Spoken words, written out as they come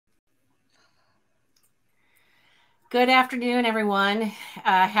Good afternoon, everyone.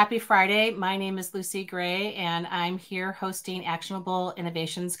 Happy Friday. My name is Lucy Gray, and I'm here hosting Actionable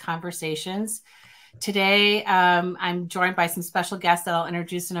Innovations Conversations. Today, I'm joined by some special guests that I'll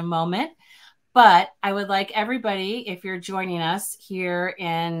introduce in a moment. But I would like everybody, if you're joining us here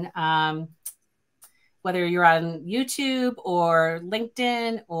in, whether you're on YouTube or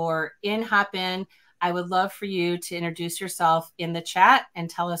LinkedIn or in Hopin, I would love for you to introduce yourself in the chat and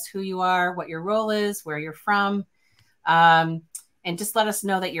tell us who you are, what your role is, where you're from. And just let us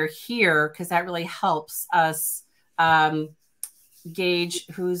know that you're here, because that really helps us gauge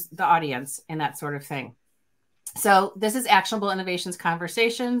who's the audience and that sort of thing. So this is Actionable Innovations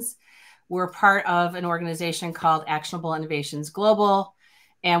Conversations. We're part of an organization called Actionable Innovations Global.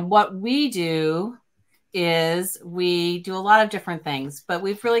 And what we do is we do a lot of different things, but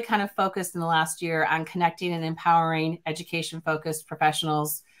we've really kind of focused in the last year on connecting and empowering education-focused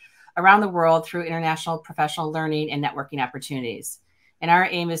professionals around the world through international professional learning and networking opportunities. And our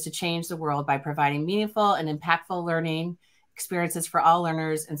aim is to change the world by providing meaningful and impactful learning experiences for all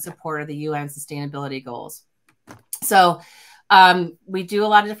learners in support of the UN sustainability goals. So we do a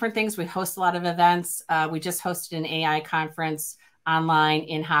lot of different things. We host a lot of events. We just hosted an AI conference online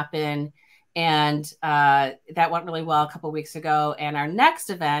in Hopin, and that went really well a couple of weeks ago. And our next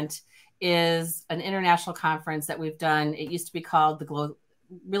event is an international conference that we've done. It used to be called the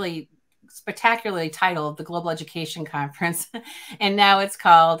really spectacularly titled the Global Education Conference. And now it's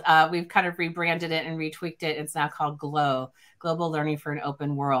called, we've kind of rebranded it and retweaked it. It's now called GLOW, Global Learning for an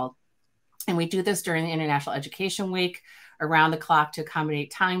Open World. And we do this during the International Education Week, around the clock to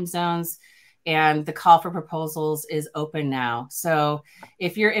accommodate time zones. And the call for proposals is open now. So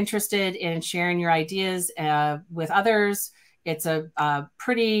if you're interested in sharing your ideas with others, it's a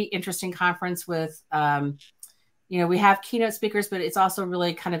pretty interesting conference with, we have keynote speakers, but it's also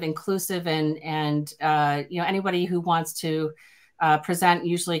really kind of inclusive, and anybody who wants to present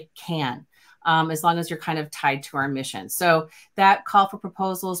usually can, as long as you're kind of tied to our mission. So that call for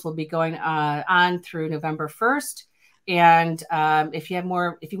proposals will be going on through November 1st. And if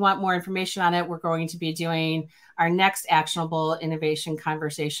you want more information on it, we're going to be doing our next Actionable Innovation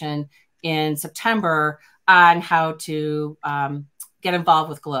Conversation in September on how to get involved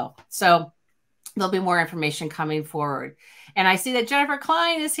with GLOW. So there'll be more information coming forward. And I see that Jennifer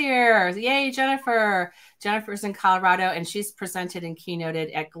Klein is here. Yay, Jennifer. Jennifer's in Colorado, and she's presented and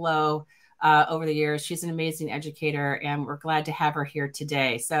keynoted at GLOW over the years. She's an amazing educator, and we're glad to have her here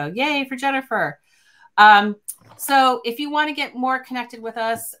today. So yay for Jennifer. So if you want to get more connected with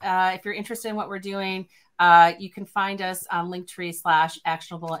us, if you're interested in what we're doing, you can find us on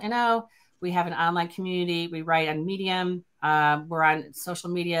Linktree/ActionableInno. We have an online community. We write on Medium. We're on social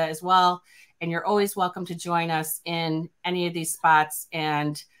media as well. And you're always welcome to join us in any of these spots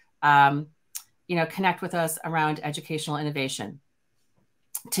and, connect with us around educational innovation.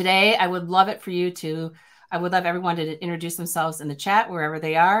 Today, I would love everyone to introduce themselves in the chat wherever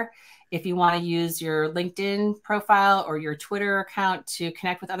they are. If you want to use your LinkedIn profile or your Twitter account to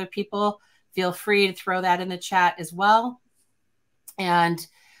connect with other people, feel free to throw that in the chat as well. And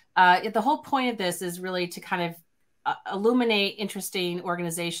the whole point of this is really to kind of illuminate interesting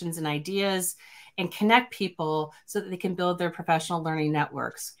organizations and ideas and connect people so that they can build their professional learning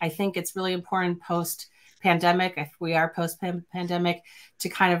networks. I think it's really important post-pandemic, if we are post-pandemic, to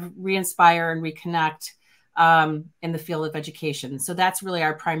kind of re-inspire and reconnect in the field of education. So that's really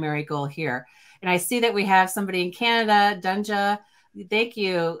our primary goal here. And I see that we have somebody in Canada, Dunja. Thank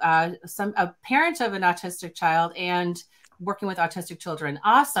you. A parent of an autistic child and working with autistic children.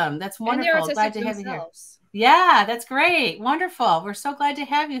 Awesome. That's wonderful. Glad to have you here. Yeah, that's great. Wonderful. We're so glad to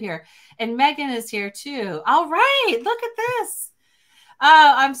have you here. And Megan is here too. All right. Look at this.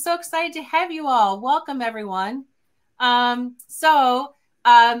 I'm so excited to have you all. Welcome, everyone. Without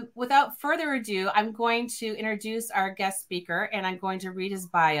further ado, I'm going to introduce our guest speaker, and I'm going to read his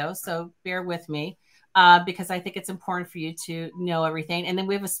bio. So bear with me because I think it's important for you to know everything. And then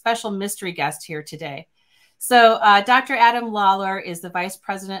we have a special mystery guest here today. So Dr. Adam Lalor is the Vice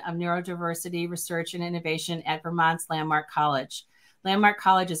President of Neurodiversity Research and Innovation at Vermont's Landmark College. Landmark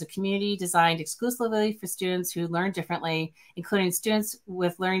College is a community designed exclusively for students who learn differently, including students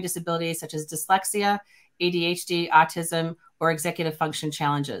with learning disabilities such as dyslexia, ADHD, autism, or executive function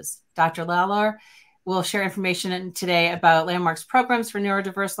challenges. Dr. Lalor will share information today about Landmark's programs for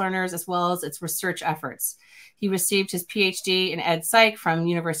neurodiverse learners, as well as its research efforts. He received his Ph.D. in Ed Psych from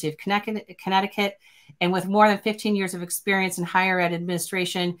University of Connecticut, and with more than 15 years of experience in higher ed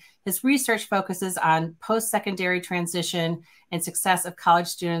administration, his research focuses on post-secondary transition and success of college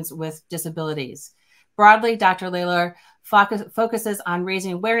students with disabilities. Broadly, Dr. Lalor focuses on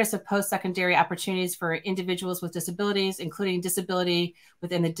raising awareness of post-secondary opportunities for individuals with disabilities, including disability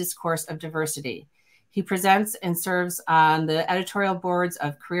within the discourse of diversity. He presents and serves on the editorial boards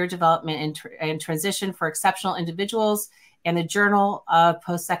of Career Development and Transition for Exceptional Individuals and the Journal of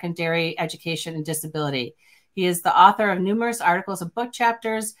Postsecondary Education and Disability. He is the author of numerous articles and book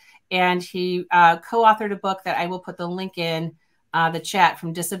chapters, and he co-authored a book that I will put the link in the chat,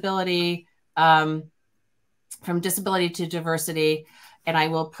 From Disability to Diversity, and I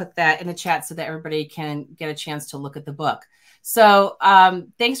will put that in the chat so that everybody can get a chance to look at the book. So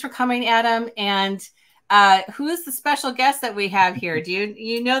thanks for coming, Adam. And who is the special guest that we have here? Do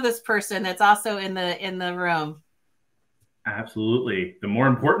you know this person that's also in the room? Absolutely, the more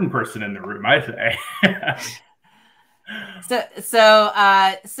important person in the room, I say.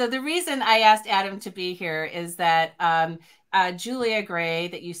 So the reason I asked Adam to be here is that Julia Gray,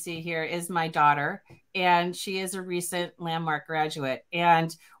 that you see here, is my daughter, and she is a recent Landmark graduate.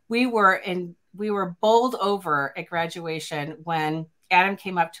 And we were bowled over at graduation when Adam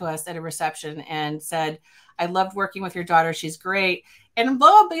came up to us at a reception and said, "I loved working with your daughter. She's great." And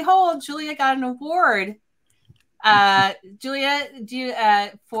lo and behold, Julia got an award.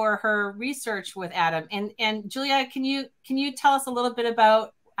 Julia, for her research with Adam. And Julia, can you tell us a little bit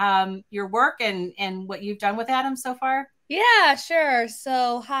about your work and what you've done with Adam so far? Yeah, sure.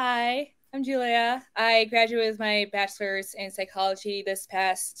 So, hi, I'm Julia. I graduated with my bachelor's in psychology this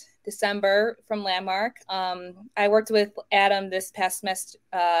past December from Landmark. I worked with Adam this past semester,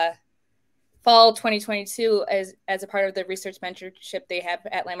 fall 2022, as a part of the research mentorship they have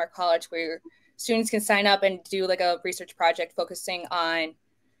at Landmark College, where students can sign up and do like a research project focusing on,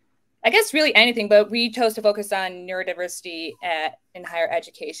 I guess, really anything, but we chose to focus on neurodiversity in higher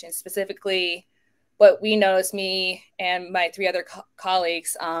education. Specifically, what we noticed, me and my three other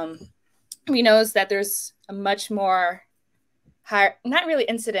colleagues, we noticed that there's a much more higher, not really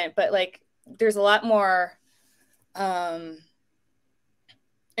incident, but like there's a lot more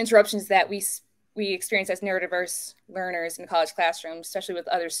interruptions that we experience as neurodiverse learners in college classrooms, especially with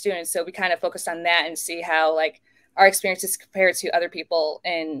other students. So we kind of focused on that and see how like our experiences compared to other people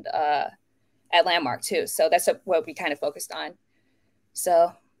in at Landmark too. So that's what we kind of focused on.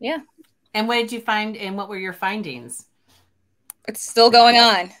 So yeah. And what did you find, and what were your findings? It's still going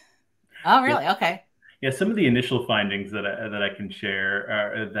on. Oh, really? Okay. Yeah, some of the initial findings that I can share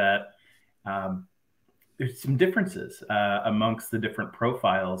are that there's some differences amongst the different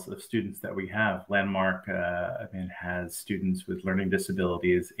profiles of students that we have. Landmark has students with learning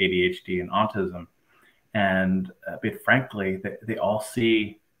disabilities, ADHD, and autism. And frankly, they all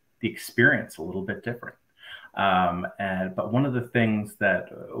see the experience a little bit different. But one of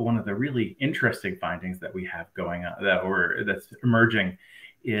the really interesting findings that we have going on, that's emerging,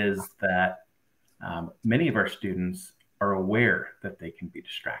 is that many of our students are aware that they can be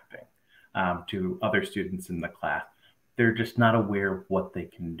distracting to other students in the class. They're just not aware of what they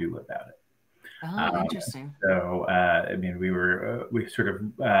can do about it. Oh, interesting. So, we sort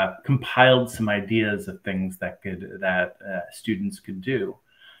of compiled some ideas of things that students could do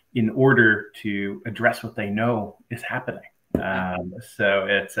in order to address what they know is happening. So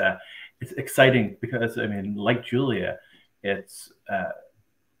it's exciting because, like Julia,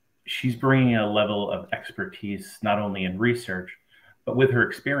 she's bringing a level of expertise not only in research, but with her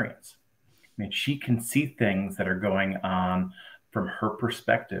experience. She can see things that are going on from her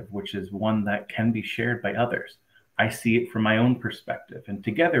perspective, which is one that can be shared by others. I see it from my own perspective, and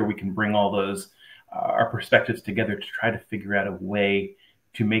together we can bring all those our perspectives together to try to figure out a way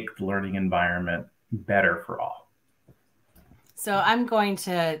to make the learning environment better for all. So I'm going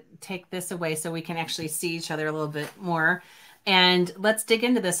to take this away so we can actually see each other a little bit more, and let's dig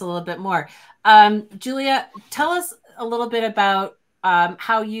into this a little bit more. Julia, tell us a little bit about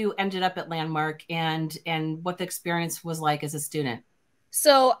how you ended up at Landmark and what the experience was like as a student.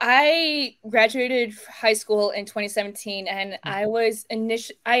 So I graduated high school in 2017, and I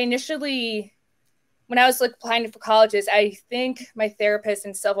initially, when I was applying for colleges, I think my therapist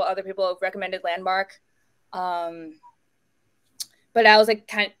and several other people recommended Landmark. But I was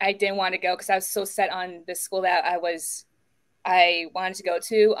I didn't want to go because I was so set on this school that I wanted to go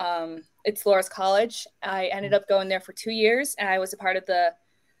to. It's Lalor's College. I ended up going there for 2 years, and I was a part of the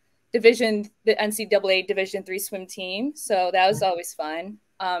NCAA Division III swim team. So that was always fun.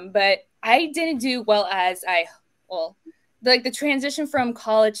 But I didn't do well the transition from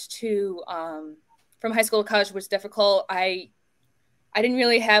college to, from high school to college was difficult. I didn't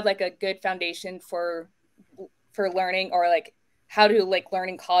really have a good foundation for learning, or how to learn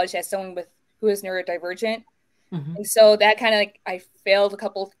in college as someone who is neurodivergent. Mm-hmm. And so that kind of I failed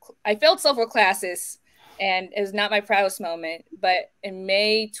several classes, and it was not my proudest moment. But in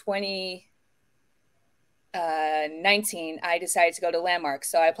May 2019, I decided to go to Landmark.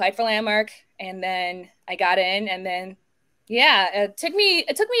 So I applied for Landmark, and then I got in, and then it took me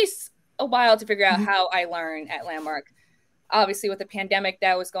a while to figure out how I learn at Landmark. Obviously, with the pandemic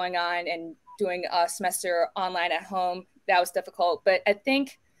that was going on and doing a semester online at home, that was difficult. But I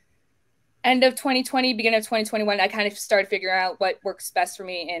think end of 2020, beginning of 2021, I kind of started figuring out what works best for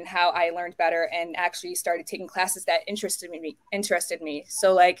me and how I learned better, and actually started taking classes that interested me.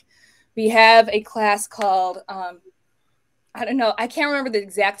 So like we have a class called, I don't know, I can't remember the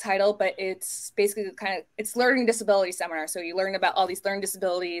exact title, but it's basically it's Learning Disability seminar. So you learn about all these learning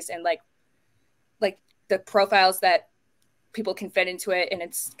disabilities and like the profiles that people can fit into it. And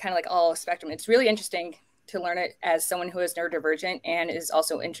it's kind of like all a spectrum. It's really interesting to learn it as someone who is neurodivergent and is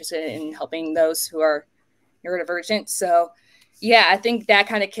also interested in helping those who are neurodivergent. So yeah, I think that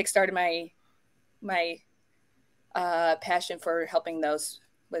kind of kickstarted my passion for helping those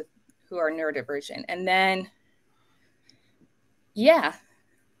who are neurodivergent. And then, yeah.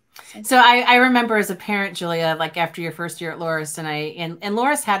 So I remember as a parent, Julia, like after your first year at Loris, and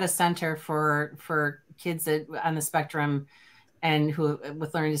Loris had a center for kids on the spectrum and who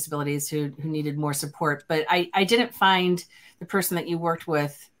with learning disabilities who needed more support. But I didn't find the person that you worked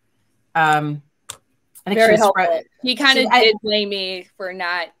with. I think very helpful. He kind of did blame me for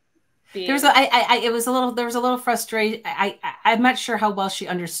not being. There was a little frustration. I'm not sure how well she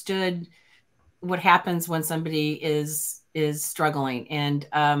understood what happens when somebody is struggling, and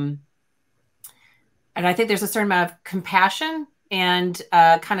I think there's a certain amount of compassion and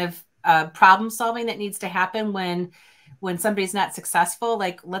kind of problem solving that needs to happen when somebody's not successful.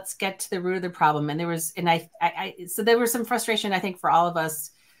 Like, let's get to the root of the problem. And there was, so there was some frustration, I think, for all of us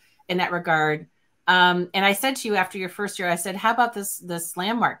in that regard. And I said to you after your first year, I said, how about this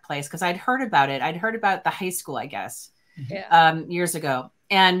Landmark place? Because I'd heard about it. I'd heard about the high school, I guess, years ago.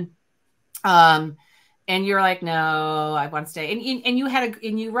 And you're like, no, I want to stay. And you had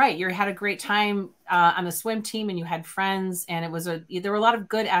you had a great time on the swim team, and you had friends, and there were a lot of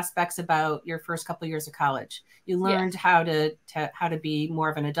good aspects about your first couple of years of college. You learned how to be more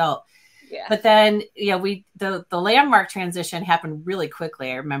of an adult. Yeah. But then, the Landmark transition happened really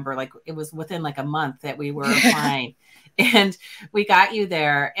quickly. I remember, like, it was within like a month that we were applying, and we got you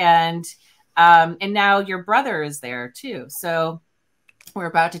there, and now your brother is there too. So we're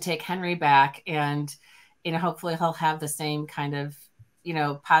about to take Henry back, and hopefully he'll have the same kind of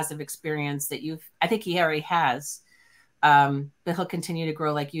positive experience that I think he already has, but he'll continue to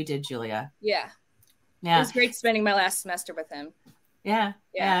grow like you did, Julia. Yeah. It was great spending my last semester with him. Yeah.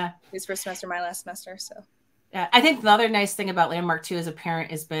 His first semester, my last semester. So yeah, I think the other nice thing about Landmark too as a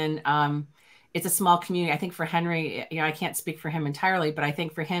parent has been it's a small community. I think for Henry, I can't speak for him entirely, but I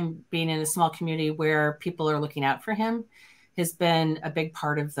think for him, being in a small community where people are looking out for him has been a big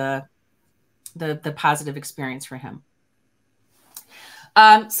part of the positive experience for him.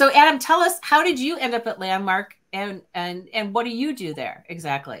 So Adam, tell us, how did you end up at Landmark, and what do you do there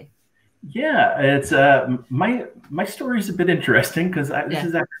exactly? Yeah, it's my story is a bit interesting because this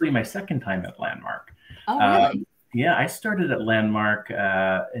is actually my second time at Landmark. Oh, really? Yeah, I started at Landmark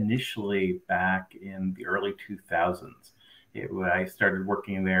initially back in the early 2000s. I started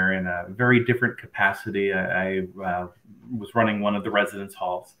working there in a very different capacity. I was running one of the residence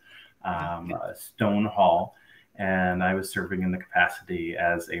halls, Stone Hall, and I was serving in the capacity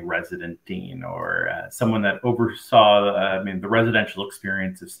as a resident dean, or someone that oversaw the residential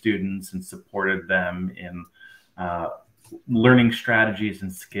experience of students and supported them in learning strategies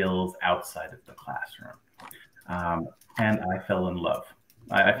and skills outside of the classroom. And I fell in love.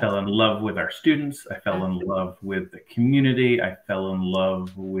 I fell in love with our students. I fell in love with the community. I fell in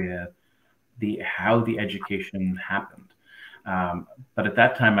love with how the education happened. But at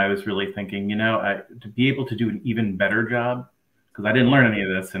that time, I was really thinking, to be able to do an even better job, because I didn't learn any of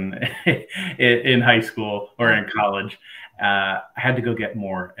this in high school or in college, I had to go get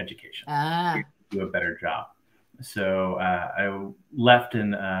more education to do a better job. So I left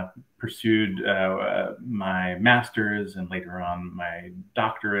and pursued my master's and later on my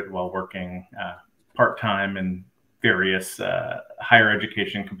doctorate while working part-time in various higher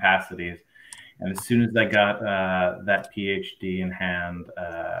education capacities. And as soon as I got that Ph.D. in hand,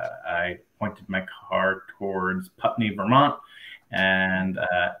 I pointed my car towards Putney, Vermont, and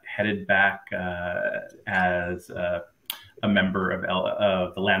headed back as a member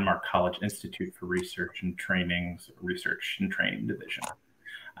of the Landmark College Institute for Research and Training Division.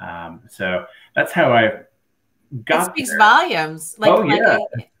 So that's how I got It speaks volumes. Once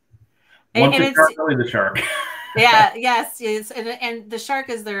a shark, always a shark. Yeah, yes. And the shark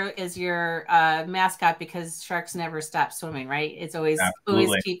is your mascot because sharks never stop swimming, right? It's always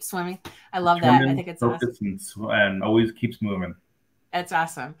Absolutely. keep swimming. I love that. I Determined, think it's awesome. focused, and always keeps moving. That's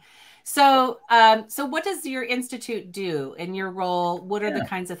awesome. So, so what does your institute do in your role? What are the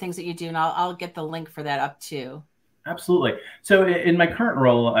kinds of things that you do? And I'll get the link for that up too. Absolutely. So in my current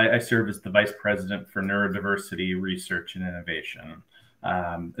role, I serve as the Vice President for Neurodiversity Research and Innovation,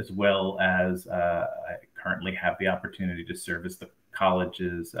 as well as I currently have the opportunity to serve as the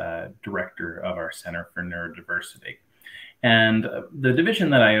college's director of our Center for Neurodiversity. And the division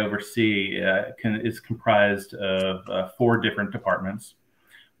that I oversee is comprised of 4 different departments.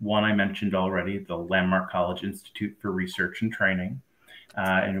 One I mentioned already, the Landmark College Institute for Research and Training.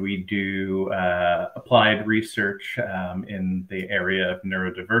 And we do applied research in the area of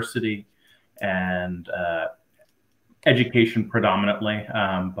neurodiversity and education predominantly,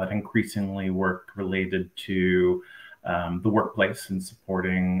 but increasingly work related to the workplace and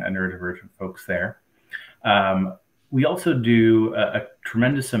supporting neurodivergent folks there. We also do a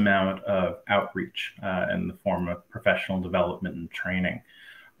tremendous amount of outreach in the form of professional development and training.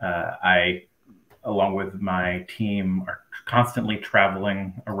 I, along with my team, are constantly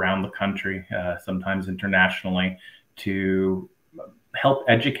traveling around the country, sometimes internationally, to help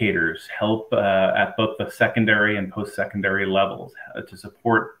educators, help at both the secondary and post-secondary levels, to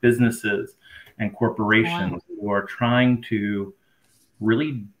support businesses and corporations who are trying to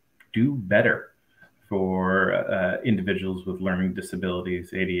really do better for individuals with learning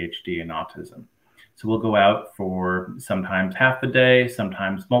disabilities, ADHD, and autism. So we'll go out for sometimes half a day,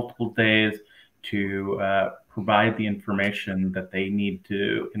 sometimes multiple days, to provide the information that they need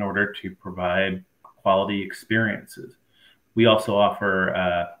to in order to provide quality experiences. We also offer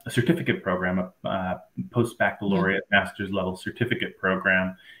a certificate program, a post-baccalaureate master's level certificate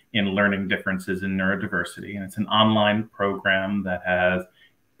program in learning differences in neurodiversity. And it's an online program that has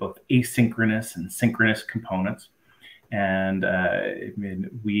both asynchronous and synchronous components. And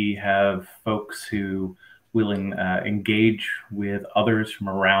we have folks who will engage with others from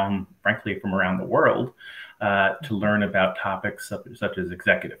around, frankly, from around the world to learn about topics such as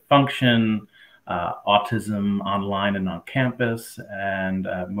executive function, autism online and on campus, and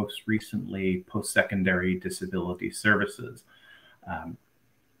most recently, post-secondary disability services.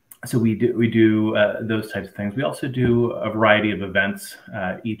 So we do those types of things. We also do a variety of events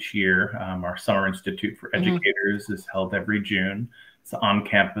each year. Our Summer Institute for Educators is held every June. It's on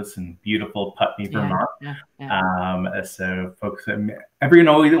campus in beautiful Putney, Vermont. So folks,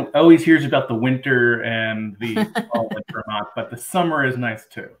 everyone always hears about the winter and the fall in Vermont, but the summer is nice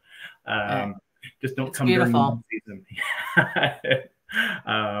too. Just don't come during the season.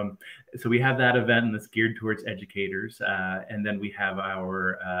 So we have that event that's geared towards educators. And then we have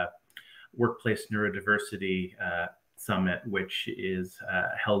our Workplace Neurodiversity Summit, which is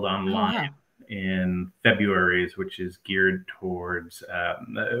held online in February, which is geared towards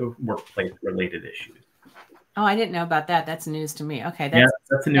workplace related issues. Oh, I didn't know about that. That's news to me. Okay.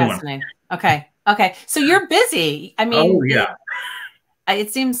 That's a new one. Okay. So you're busy. I mean,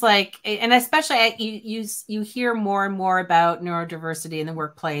 it seems like, and especially you hear more and more about neurodiversity in the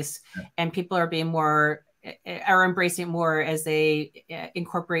workplace, and people are embracing it more as they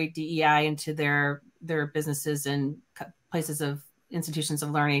incorporate DEI into their businesses and places of institutions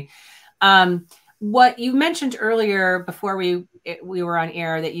of learning. What you mentioned earlier before we were on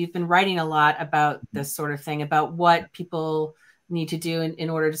air, that you've been writing a lot about this sort of thing, about what people need to do in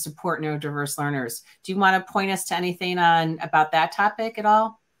order to support neurodiverse learners. Do you want to point us to anything about that topic at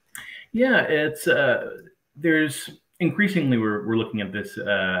all? Yeah, it's there's increasingly we're looking at this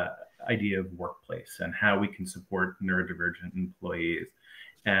idea of workplace and how we can support neurodivergent employees.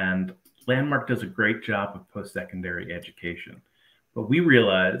 And Landmark does a great job of post-secondary education, but we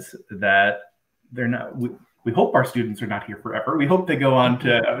realize that they're not. We hope our students are not here forever. We hope they go on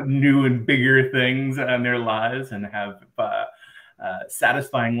to new and bigger things in their lives and have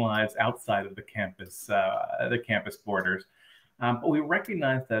satisfying lives outside of the campus borders. But we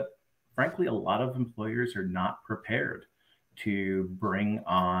recognize that, frankly, a lot of employers are not prepared to bring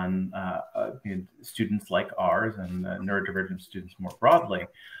on students like ours and neurodivergent students more broadly,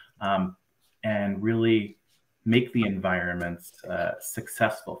 and really make the environments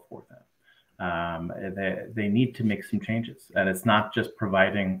successful for them. They need to make some changes, and it's not just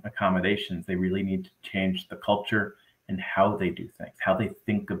providing accommodations. They really need to change the culture and how they do things, how they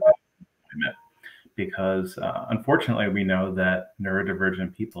think about employment, because unfortunately we know that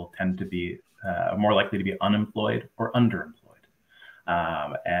neurodivergent people tend to be more likely to be unemployed or underemployed.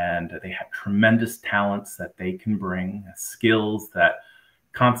 And they have tremendous talents that they can bring, skills that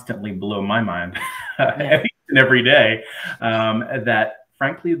constantly blow my mind every and every day that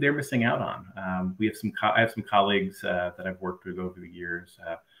frankly they're missing out on. I have some colleagues that I've worked with over the years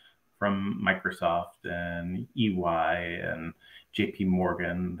from Microsoft and EY and JP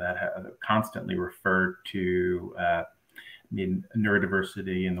Morgan that have constantly referred to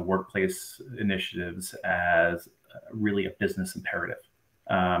neurodiversity in the workplace initiatives as really a business imperative.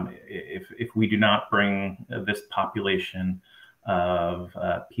 If we do not bring this population of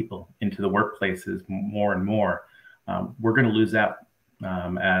people into the workplaces more and more, we're going to lose out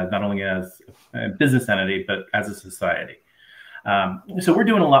as not only as a business entity, but as a society. So we're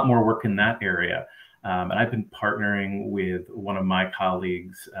doing a lot more work in that area. And I've been partnering with one of my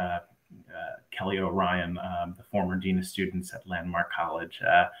colleagues, Kelly O'Ryan, the former Dean of Students at Landmark College,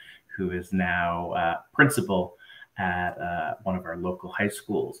 who is now principal at one of our local high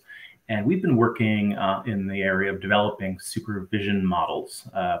schools. And we've been working in the area of developing supervision models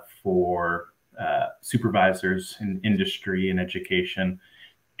for supervisors in industry and education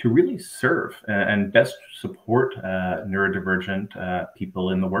to really serve and best support neurodivergent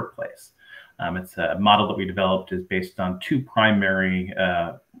people in the workplace. It's a model that we developed is based on two primary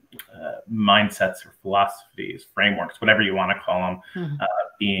mindsets or philosophies, frameworks, whatever you want to call them,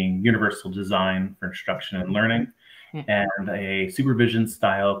 being universal design for instruction and learning, and a supervision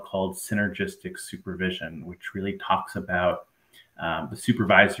style called synergistic supervision, which really talks about the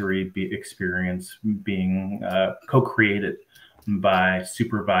supervisory experience being co-created by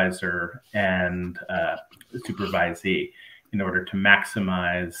supervisor and supervisee in order to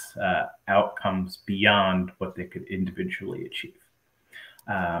maximize outcomes beyond what they could individually achieve.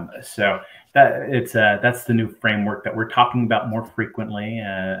 So that's the new framework that we're talking about more frequently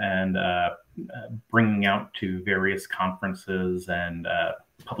and bringing out to various conferences and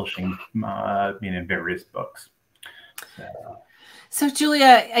publishing in various books. So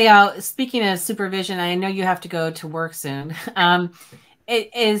Julia, speaking of supervision, I know you have to go to work soon.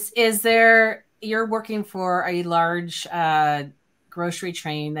 Is there, you're working for a large grocery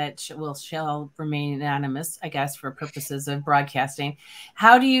chain that shall remain anonymous, I guess, for purposes of broadcasting.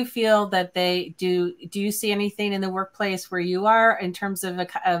 How do you feel that they do you see anything in the workplace where you are in terms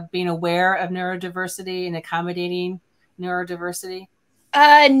of being aware of neurodiversity and accommodating neurodiversity?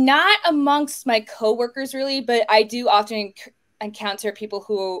 Not amongst my coworkers really, but I do often encounter people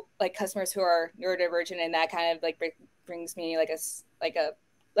who, like customers who are neurodivergent, and that kind of like brings me like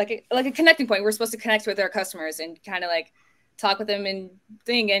a connecting point. We're supposed to connect with our customers and kind of like talk with them and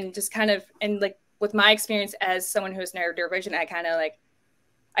thing, and just kind of, and like with my experience as someone who's neurodivergent, I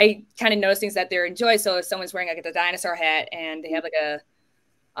kind of notice things that they enjoy. So if someone's wearing like a dinosaur hat and they have like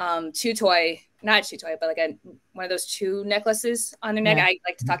a chew toy, not chew toy, but like one of those chew necklaces on their neck, I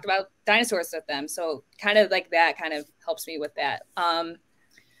like to talk about dinosaurs with them. So kind of like that kind of helps me with that.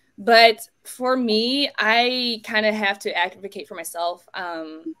 But for me, I kind of have to advocate for myself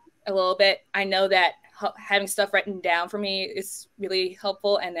a little bit. I know that having stuff written down for me is really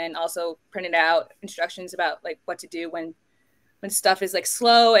helpful, and then also printed out instructions about like what to do when stuff is like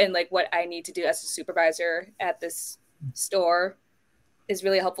slow, and like what I need to do as a supervisor at this store is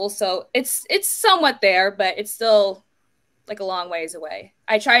really helpful. So it's somewhat there, but it's still like a long ways away.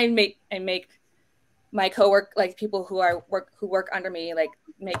 I try and make my coworker, like people who work under me, like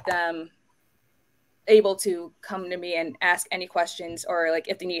make them able to come to me and ask any questions, or like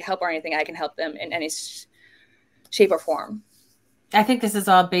if they need help or anything, I can help them in any shape or form. I think this is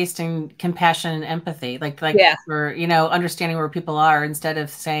all based in compassion and empathy, like for, understanding where people are, instead of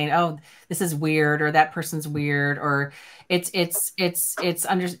saying, oh, this is weird, or that person's weird, or it's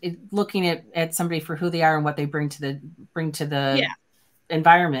looking at somebody for who they are and what they bring to the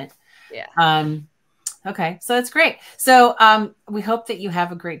environment. Yeah. Okay. So that's great. So we hope that you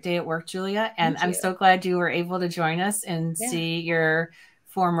have a great day at work, Julia. And I'm so glad you were able to join us and see your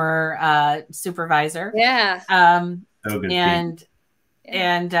former supervisor. Yeah. So good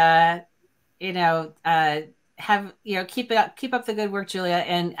keep up the good work, Julia.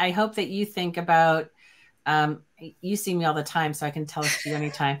 And I hope that you think about, you see me all the time, so I can tell this to you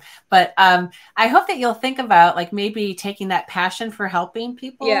anytime, but I hope that you'll think about like maybe taking that passion for helping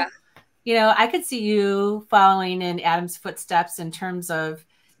people. Yeah. I could see you following in Adam's footsteps in terms of,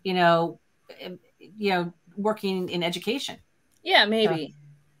 working in education. Yeah, maybe.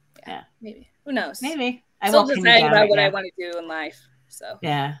 So, maybe. Who knows? Maybe. I'm still deciding about what I want to do in life. So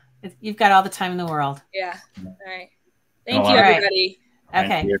yeah, you've got all the time in the world. Yeah. All right. Thank you, everybody.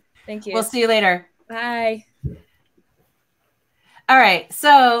 Okay. Thank you. We'll see you later. Bye. All right.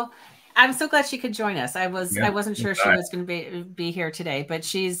 So I'm so glad she could join us. I wasn't sure she was going to be here today, but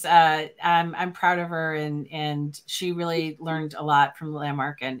she's I'm proud of her, and she really learned a lot from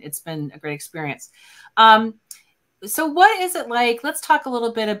Landmark, and it's been a great experience. So what is it like? Let's talk a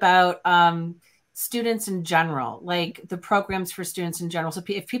little bit about students in general, like the programs for students in general. So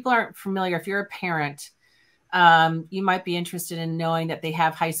if people aren't familiar, if you're a parent, you might be interested in knowing that they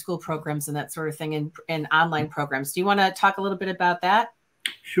have high school programs and that sort of thing, and online programs. Do you want to talk a little bit about that?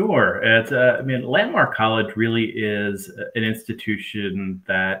 Sure. It's, I mean, Landmark College really is an institution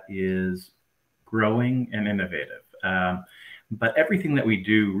that is growing and innovative. But everything that we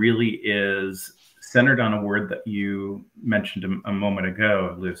do really is centered on a word that you mentioned a moment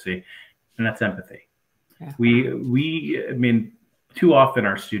ago, Lucy, and that's empathy. Yeah. I mean, too often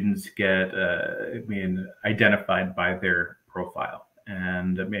our students get, identified by their profile.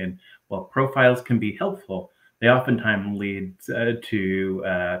 And I mean, while profiles can be helpful, they oftentimes lead to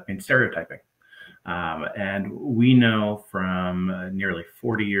stereotyping. And we know from nearly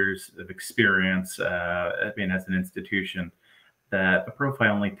 40 years of experience, as an institution, that a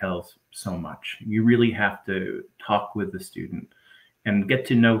profile only tells so much. You really have to talk with the student and get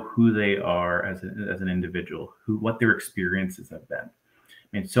to know who they are as an individual, what their experiences have been. I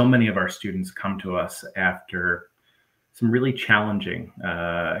mean, so many of our students come to us after some really challenging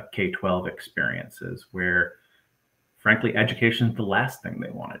K-12 experiences where, frankly, education is the last thing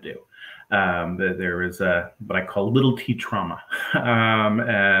they want to do. There is what I call little T trauma,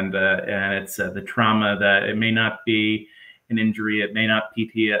 and it's the trauma that it may not be an injury, it may not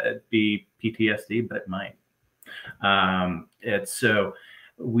be PTSD, but it might. It's so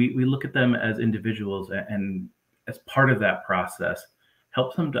we look at them as individuals, and as part of that process,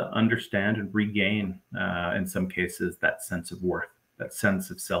 helps them to understand and regain, in some cases, that sense of worth, that sense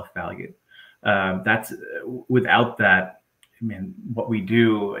of self-value. That's without that, I mean, what we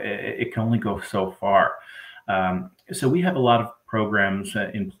do, it can only go so far. So we have a lot of programs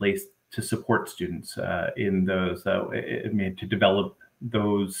in place to support students in those, to develop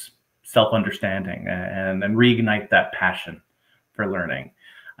those self-understanding and reignite that passion for learning.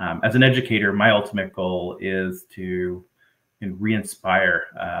 As an educator, my ultimate goal is to re-inspire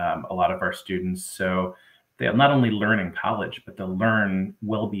a lot of our students, so they'll not only learn in college, but they'll learn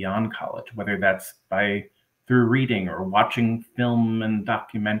well beyond college, whether that's through reading or watching film and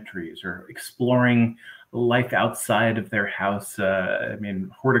documentaries or exploring life outside of their house.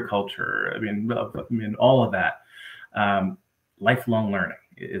 Horticulture, all of that. Lifelong learning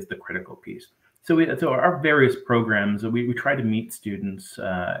is the critical piece. So our various programs, we try to meet students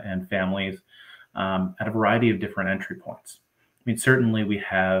and families at a variety of different entry points. I mean, certainly we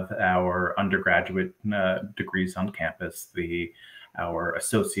have our undergraduate degrees on campus, our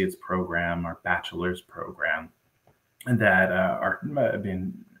associate's program, our bachelor's program, and that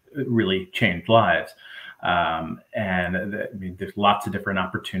really changed lives. There's lots of different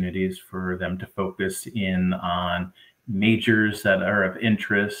opportunities for them to focus in on majors that are of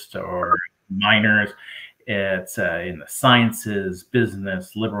interest or minors. It's in the sciences,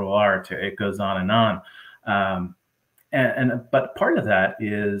 business, liberal arts, it goes on and on. But part of that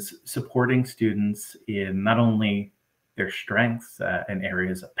is supporting students in not only their strengths and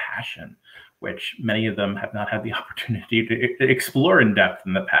areas of passion, which many of them have not had the opportunity to explore in depth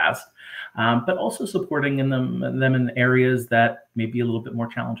in the past, but also supporting them in areas that may be a little bit more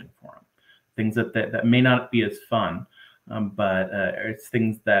challenging for them, things that may not be as fun, but it's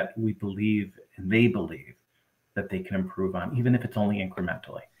things that we believe and they believe that they can improve on, even if it's only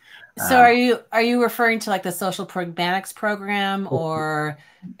incrementally. So are you referring to like the social pragmatics program, or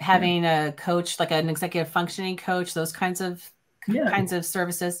having a coach, like an executive functioning coach, those kinds of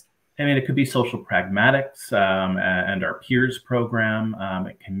services? I mean, it could be social pragmatics and our peers program.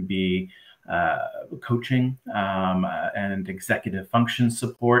 It can be coaching and executive function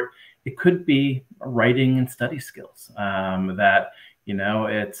support. It could be writing and study skills that,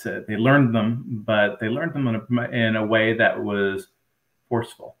 it's they learned them, but they learned them in a way that was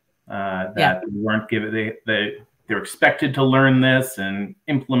forceful. That weren't given, they're expected to learn this and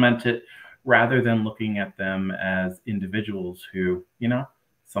implement it, rather than looking at them as individuals who,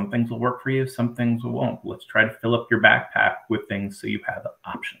 some things will work for you, some things won't. Let's try to fill up your backpack with things so you have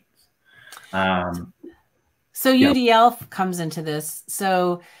options. So UDL comes into this.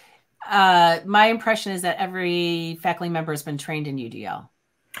 So my impression is that every faculty member has been trained in UDL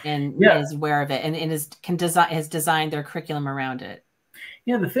and is aware of it, and has designed their curriculum around it.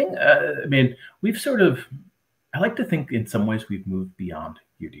 Yeah, the thing, I like to think in some ways we've moved beyond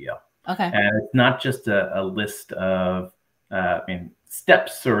UDL. Okay. And it's not just a list of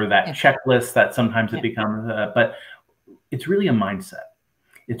steps or that checklist that sometimes it becomes, but it's really a mindset.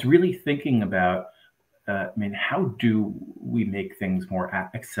 it's really thinking about, how do we make things more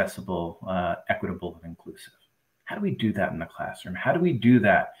accessible, equitable, and inclusive? How do we do that in the classroom? How do we do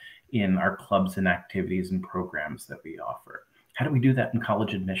that in our clubs and activities and programs that we offer? How do we do that in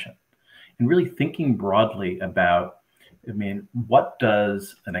college admission? And really thinking broadly about, what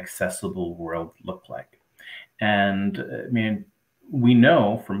does an accessible world look like? And we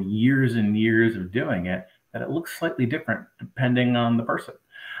know from years and years of doing it that it looks slightly different depending on the person.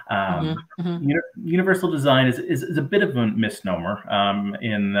 Universal design is a bit of a misnomer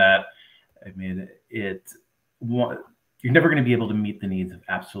in that, you're never going to be able to meet the needs of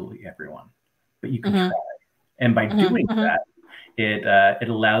absolutely everyone, but you can try. And by doing that, it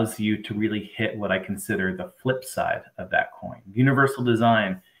allows you to really hit what I consider the flip side of that coin. Universal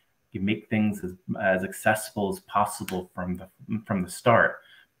design, you make things as accessible as possible from the start,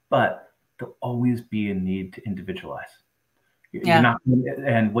 but there'll always be a need to individualize.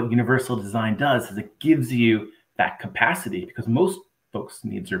 And what universal design does is it gives you that capacity, because most folks'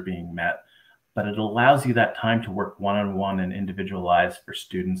 needs are being met, but it allows you that time to work one-on-one and individualize for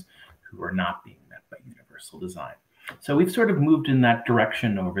students who are not being met by universal design. So we've sort of moved in that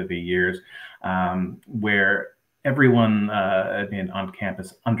direction over the years, where everyone on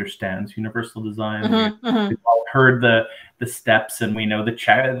campus understands universal design. We've all heard the steps, and we know the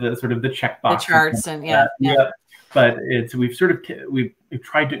checkbox, the charts, and But we've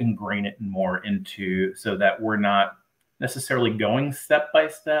tried to ingrain it more into, so that we're not necessarily going step by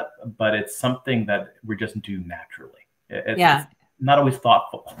step, but it's something that we just do naturally. It's not always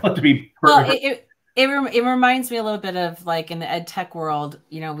thoughtful to be perfect. Well, it reminds me a little bit of, like, in the ed tech world,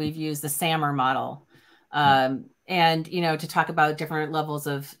 we've used the SAMR model, and to talk about different levels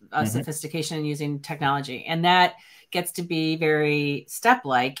of sophistication using technology, and that gets to be very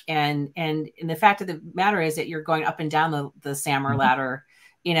step-like. And the fact of the matter is that you're going up and down the SAMR ladder.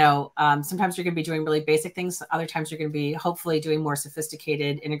 Sometimes you're going to be doing really basic things. Other times you're going to be hopefully doing more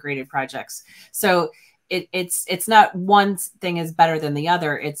sophisticated, integrated projects. So it's not one thing is better than the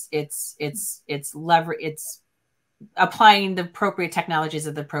other. It's applying the appropriate technologies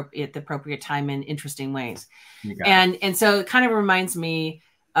at the appropriate time in interesting ways. And so it kind of reminds me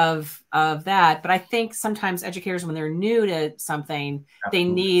of that. But I think sometimes educators, when they're new to something, they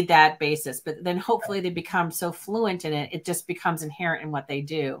need that basis, but then hopefully they become so fluent in it, it just becomes inherent in what they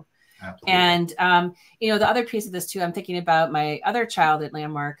do. And the other piece of this too, I'm thinking about my other child at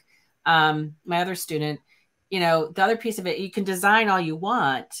Landmark, my other student. The other piece of it, you can design all you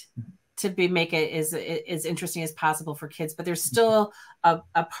want to make it as interesting as possible for kids, but there's still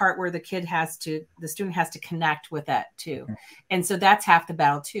a part where the student has to connect with that too. And so that's half the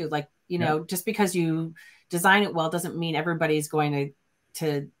battle too. Like, just because you design it well doesn't mean everybody's going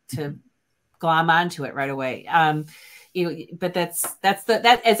to glom onto it right away. But that's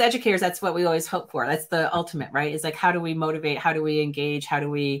as educators, that's what we always hope for. That's the ultimate, right? Is like, how do we motivate? How do we engage? How do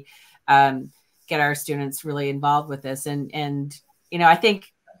we get our students really involved with this? And I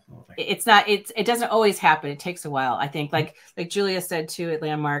think it doesn't always happen. It takes a while. I think like Julia said too, at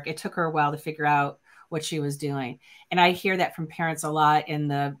Landmark, it took her a while to figure out what she was doing. And I hear that from parents a lot.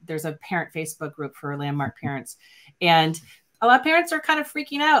 There's a parent Facebook group for Landmark parents. And a lot of parents are kind of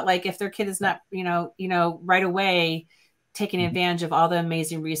freaking out. Like, if their kid is not, right away taking advantage of all the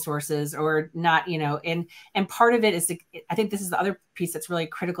amazing resources, or not, and part of it is, I think this is the other piece that's really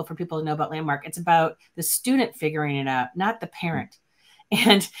critical for people to know about Landmark. It's about the student figuring it out, not the parent.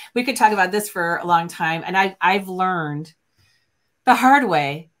 And we could talk about this for a long time. And I've learned the hard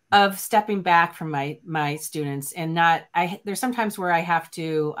way of stepping back from my students, and there's sometimes where I have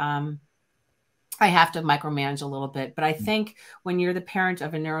to micromanage a little bit. But I think when you're the parent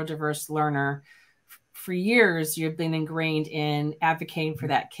of a neurodiverse learner, for years, you've been ingrained in advocating for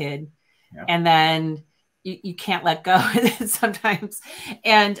that kid. And then you can't let go sometimes.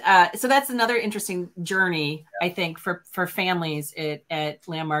 And so that's another interesting journey, I think, for families at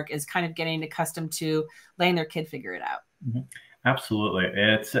Landmark, is kind of getting accustomed to letting their kid figure it out. Absolutely.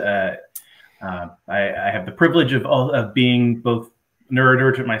 It's I have the privilege of being both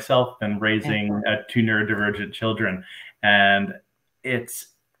neurodivergent myself and raising two neurodivergent children. And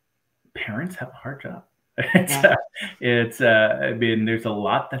parents have a hard job. There's a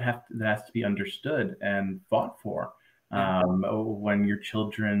lot that has to be understood and fought for when your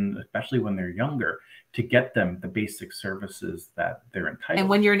children, especially when they're younger, to get them the basic services that they're entitled to. And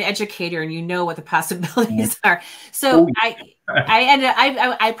when you're an educator and you know what the possibilities are. So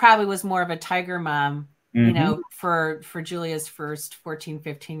I probably was more of a tiger mom, for Julia's first 14,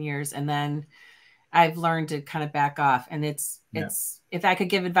 15 years. And then I've learned to kind of back off. And it's if I could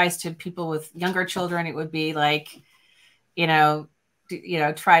give advice to people with younger children, it would be like,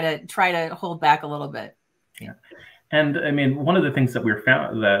 try to hold back a little bit. Yeah. And I mean, one of the things that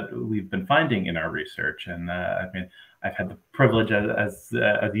we've been finding in our research, and I mean, I've had the privilege, as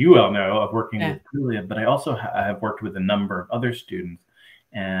you all know, of working with Julia, but I also have worked with a number of other students.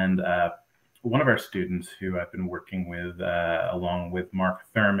 And one of our students who I've been working with, along with Mark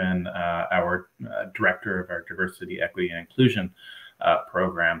Thurman, our director of our Diversity, Equity, and Inclusion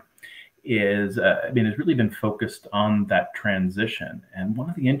program, has really been focused on that transition. And one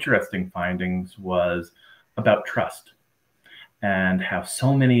of the interesting findings was about trust, and how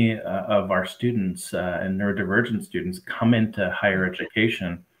so many of our students and neurodivergent students come into higher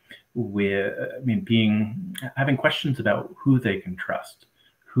education with, having questions about who they can trust,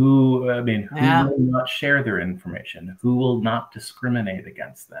 who will not share their information, who will not discriminate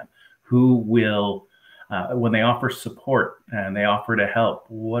against them, who will, when they offer support and they offer to help,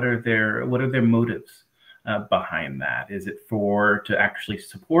 what are their motives behind that? Is it to actually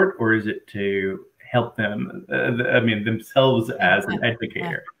support, or is it to help them, themselves as an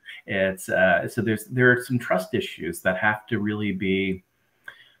educator? It's so there are some trust issues that have to really be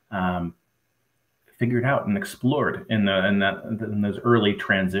figured out and explored in those early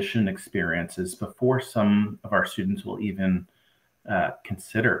transition experiences before some of our students will even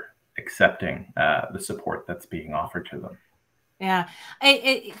consider accepting the support that's being offered to them. Yeah,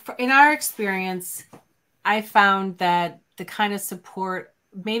 in our experience, I found that the kind of support,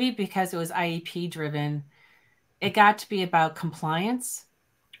 maybe because it was IEP driven, it got to be about compliance.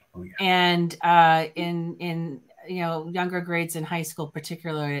 Oh, yeah. And in younger grades in high school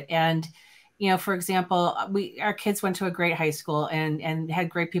particularly. And for example, our kids went to a great high school and had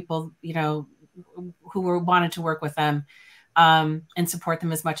great people who wanted to work with them and support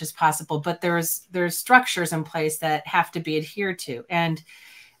them as much as possible. But there's structures in place that have to be adhered to. And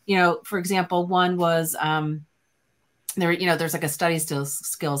for example, one was there's like a study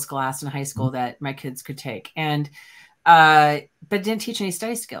skills class in high school that my kids could take, and but it didn't teach any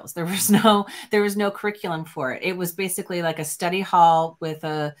study skills. There was no curriculum for it. It was basically like a study hall with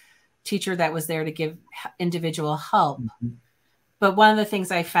a teacher that was there to give individual help. Mm-hmm. But one of the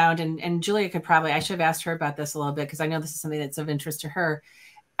things I found, and Julia I should have asked her about this a little bit, because I know this is something that's of interest to her.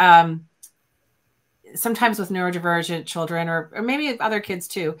 Sometimes with neurodivergent children, or maybe other kids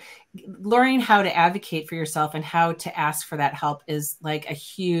too, learning how to advocate for yourself and how to ask for that help is like a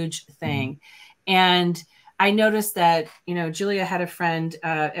huge thing. Mm-hmm. And I noticed that, Julia had a friend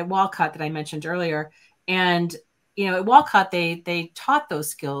at Walcott that I mentioned earlier. And, at Walcott, they taught those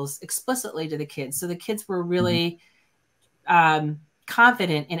skills explicitly to the kids. So the kids were really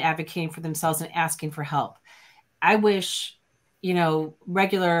confident in advocating for themselves and asking for help. I wish,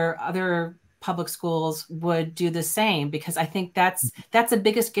 regular other public schools would do the same, because I think that's the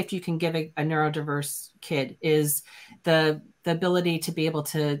biggest gift you can give a neurodiverse kid, is the ability to be able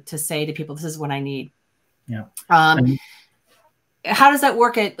to say to people, this is what I need. Yeah. How does that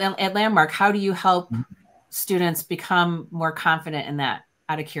work at Landmark? How do you help students become more confident in that,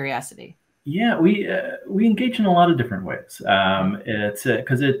 out of curiosity? Yeah, we engage in a lot of different ways. It's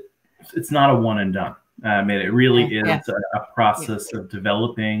because it's not a one and done. It really is a process of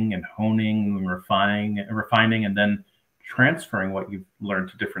developing and honing and refining, and then transferring what you've learned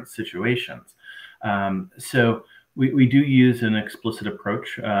to different situations. So we do use an explicit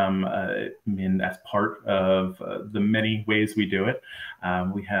approach. As part of the many ways we do it,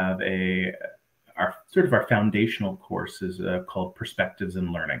 we have our foundational course is called Perspectives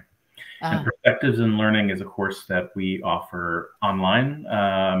in Learning. And Perspectives in Learning is a course that we offer online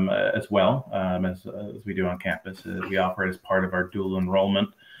as well as we do on campus. We offer it as part of our dual enrollment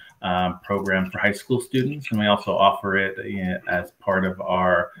program for high school students, and we also offer it as part of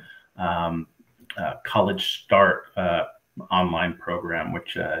our College Start online program,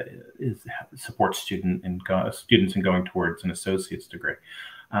 which supports students in going towards an associate's degree.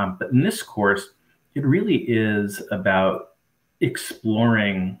 But in this course, it really is about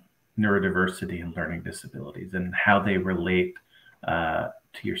exploring neurodiversity and learning disabilities and how they relate to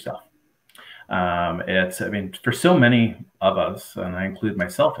yourself. For so many of us, and I include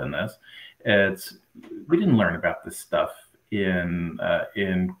myself in this, we didn't learn about this stuff in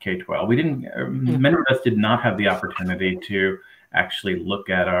K-12. We didn't. Many of us did not have the opportunity to actually look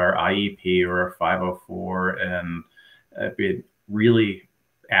at our IEP or our 504 and really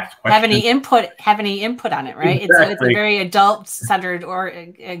ask questions. Have any input on it, right? Exactly. It's a very adult-centered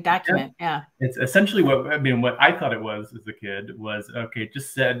document. Yeah. It's essentially what I thought it was as a kid was, okay, it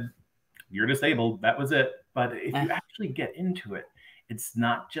just said you're disabled. That was it. But if you actually get into it, it's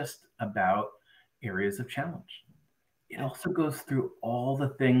not just about areas of challenge. It also goes through all the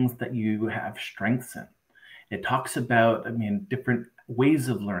things that you have strengths in. It talks about, different ways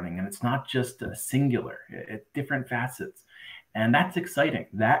of learning, and it's not just a singular, it's different facets. And that's exciting.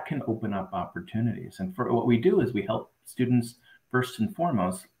 That can open up opportunities. And for what we do is we help students first and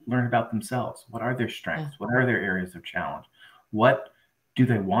foremost learn about themselves. What are their strengths? What are their areas of challenge? What do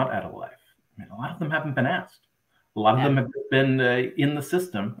they want out of life? I mean, a lot of them haven't been asked. A lot of them have been in the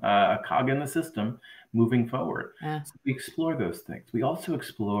system, a cog in the system, moving forward. So we explore those things. We also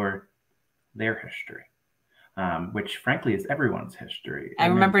explore their history, which frankly is everyone's history. I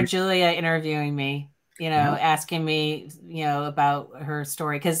remember Julia interviewing me, asking me, about her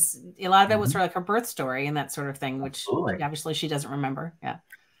story, because a lot of it was her birth story and that sort of thing, which obviously she doesn't remember. Yeah.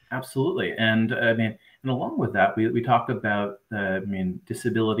 Absolutely. And I mean, and along with that, we talk about,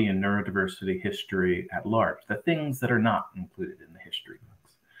 disability and neurodiversity history at large, the things that are not included in the history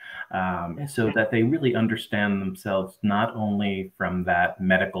books, so that they really understand themselves, not only from that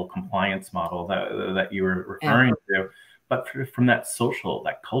medical compliance model that you were referring to, but from that social,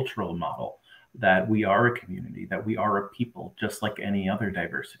 that cultural model, that we are a community, that we are a people, just like any other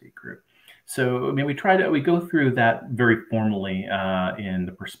diversity group. So, I mean, we go through that very formally in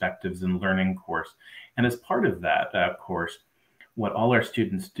the Perspectives and Learning course. And as part of that course, what all our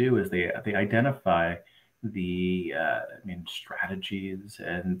students do is they identify the strategies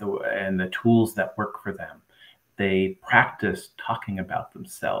and the tools that work for them. They practice talking about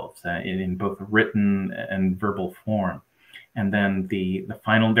themselves in both written and verbal form. And then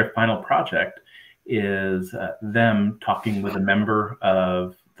their final project is them talking with a member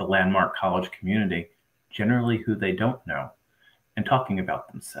of the Landmark College community, generally who they don't know, and talking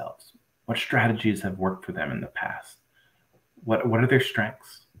about themselves. What strategies have worked for them in the past? What are their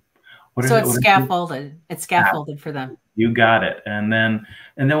strengths? It's scaffolded. It's scaffolded for them. You got it. And then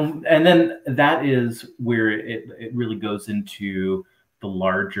that is where it really goes into the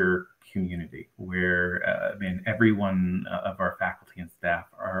larger community, where everyone of our faculty and staff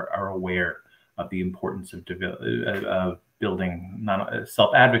are aware of the importance of building not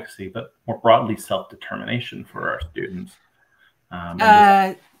self-advocacy, but more broadly self-determination for our students.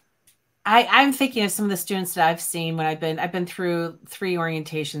 I'm thinking of some of the students that I've seen when I've been through 3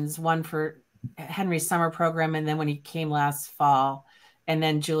 orientations, one for Henry's summer program, and then when he came last fall, and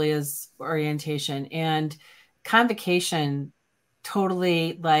then Julia's orientation. And convocation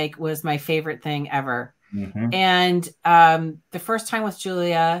totally was my favorite thing ever. And the first time with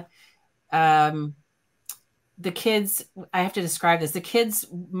Julia, the kids, I have to describe this. The kids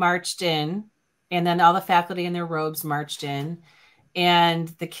marched in, and then all the faculty in their robes marched in, and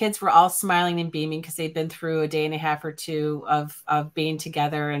the kids were all smiling and beaming because they'd been through a day and a half or 2 of being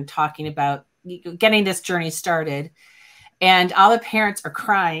together and talking about getting this journey started. And all the parents are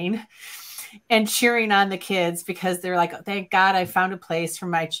crying and cheering on the kids because they're like, thank God I found a place where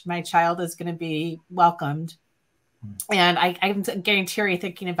my child is going to be welcomed. And I'm getting teary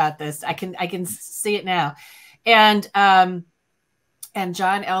thinking about this. I can see it now. And John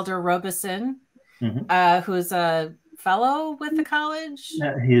Elder Robeson, who's a fellow with the college.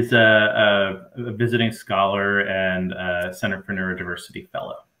 Yeah, he's a visiting scholar and Center for Neurodiversity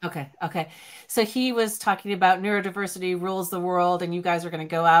fellow. Okay. So he was talking about neurodiversity rules the world, and you guys are going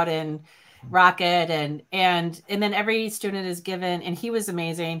to go out and rock it. And then every student is given, and he was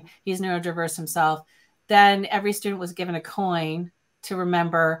amazing. He's neurodiverse himself. Then every student was given a coin to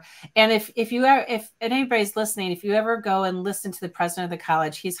remember. And if anybody's listening, if you ever go and listen to the president of the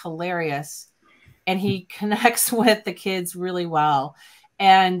college, he's hilarious and he connects with the kids really well.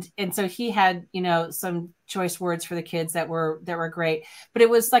 And so he had, some choice words for the kids that were great, but it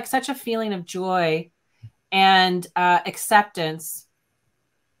was like such a feeling of joy and acceptance.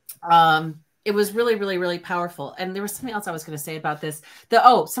 It was really, really, really powerful. And there was something else I was going to say about this.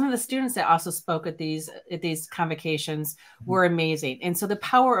 Some of the students that also spoke at these convocations were amazing. And so the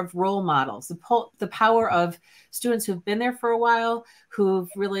power of role models, the power of students who've been there for a while, who've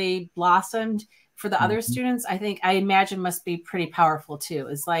really blossomed for the other students, I imagine must be pretty powerful too.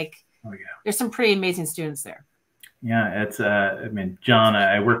 It's like, there's some pretty amazing students there. Yeah, it's, John,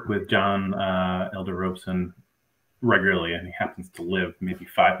 I work with John Elder Robeson regularly, and he happens to live maybe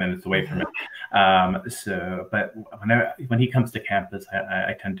 5 minutes away from it. But when he comes to campus,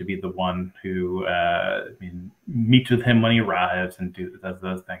 I tend to be the one who meets with him when he arrives and does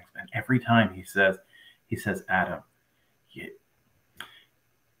those things. And every time he says, Adam,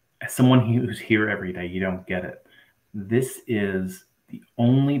 as someone who's here every day, you don't get it. This is the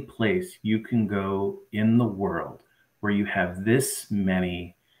only place you can go in the world where you have this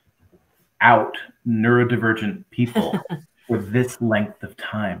many out neurodivergent people for this length of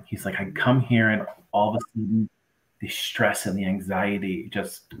time. He's like, I come here and all of a sudden the stress and the anxiety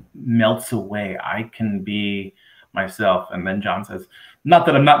just melts away. I can be myself. And then John says, not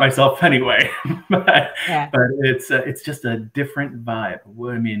that I'm not myself anyway, but it's just a different vibe.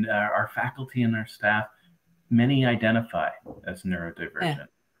 I mean, our faculty and our staff, many identify as neurodivergent.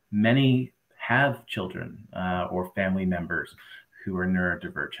 Many have children or family members who are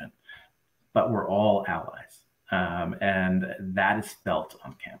neurodivergent, but we're all allies. And that is felt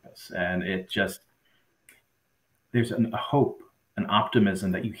on campus. And it just, there's a hope, an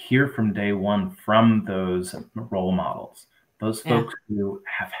optimism that you hear from day one from those role models, those folks who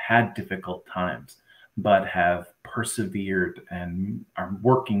have had difficult times, but have persevered and are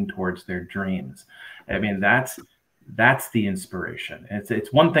working towards their dreams. I mean, that's the inspiration.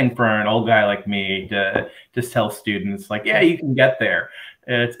 It's one thing for an old guy like me to just tell students like, yeah, you can get there.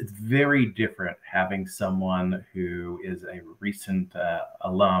 It's very different having someone who is a recent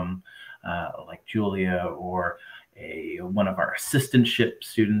alum like Julia, or one of our assistantship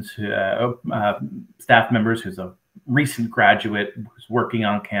students, staff members who's a recent graduate who's working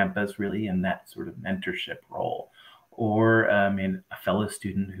on campus really in that sort of mentorship role, or a fellow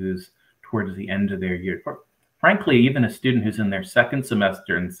student who's towards the end of their year. Frankly, even a student who's in their second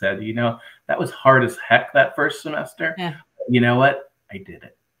semester and said, you know, that was hard as heck that first semester. Yeah. You know what? I did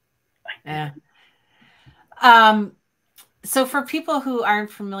it. So for people who aren't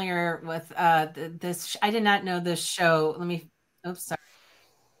familiar with this, I did not know this show. Let me, oops, sorry.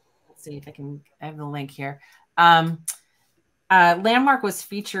 Let's see if I have the link here. Landmark was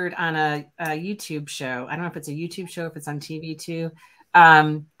featured on a YouTube show. I don't know if it's a YouTube show, if it's on TV too.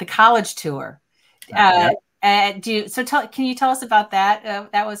 The college tour. Can you tell us about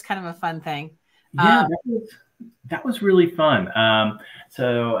that? That was kind of a fun thing. Yeah, that was really fun.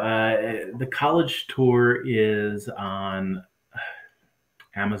 So the college tour is on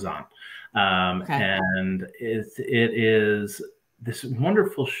Amazon, and it is this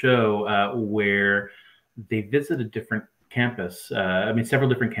wonderful show where they visit a different campus. Several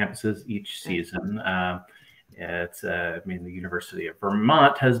different campuses each season. The University of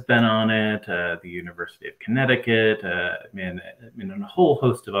Vermont has been on it, the University of Connecticut, and a whole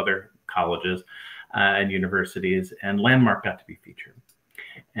host of other colleges and universities, and Landmark got to be featured.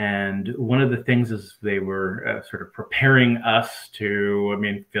 And one of the things is they were sort of preparing us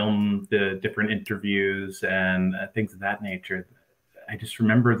to, film the different interviews and things of that nature. I just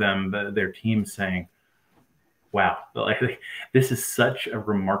remember their team saying, wow, this is such a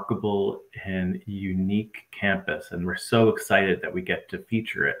remarkable and unique campus, and we're so excited that we get to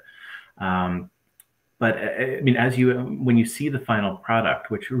feature it. But when you see the final product,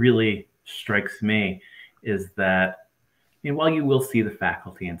 which really strikes me, is that while you will see the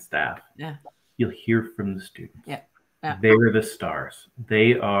faculty and staff, you'll hear from the students. They're the stars.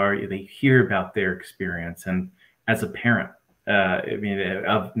 They hear about their experience, and as a parent,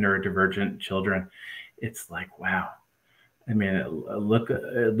 of neurodivergent children, it's like, wow.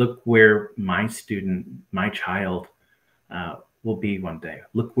 Look where my child will be one day.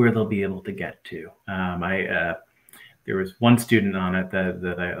 Look where they'll be able to get to. There was one student on it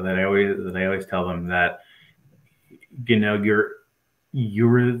that I always tell them that,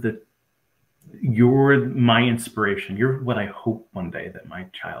 you're my inspiration. You're what I hope one day that my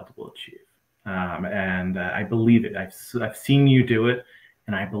child will achieve. And I believe it. I've seen you do it,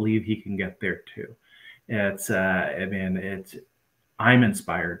 and I believe he can get there too. I'm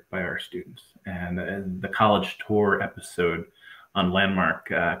inspired by our students, and the college tour episode on Landmark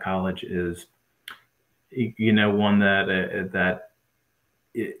College is, one that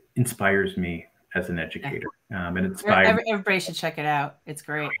it inspires me as an educator. And inspires everybody should check it out. It's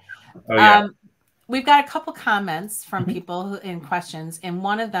great. Oh, yeah. We've got a couple comments from people in questions, and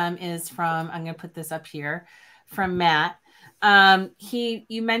one of them is from, I'm going to put this up here, from Matt.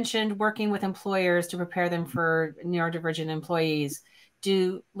 You mentioned working with employers to prepare them for neurodivergent employees.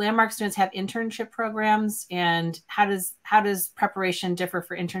 Do Landmark students have internship programs, and how does preparation differ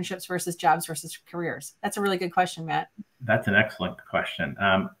for internships versus jobs versus careers? That's a really good question, Matt. That's an excellent question.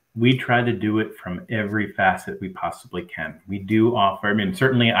 We try to do it from every facet we possibly can. We do offer,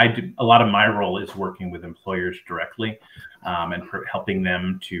 certainly a lot of my role is working with employers directly and helping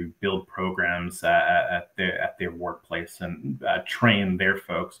them to build programs at their workplace and train their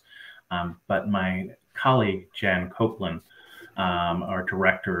folks. But my colleague, Jan Copeland, our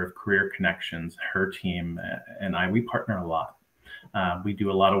director of career connections, her team and we partner a lot. We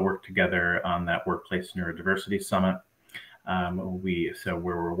do a lot of work together on that Workplace Neurodiversity Summit.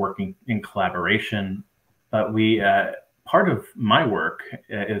 We're working in collaboration, but part of my work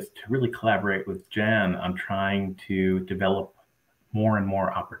is to really collaborate with Jan on trying to develop more and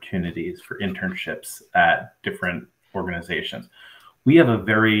more opportunities for internships at different organizations. we have a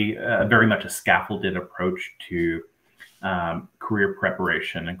very much a scaffolded approach to career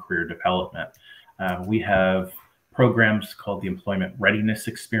preparation and career development. We have programs called the Employment Readiness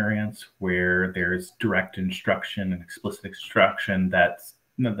Experience, where there's direct instruction and explicit instruction that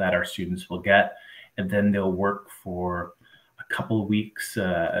our students will get, and then they'll work for a couple of weeks,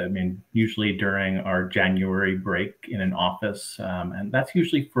 usually during our January break in an office. And that's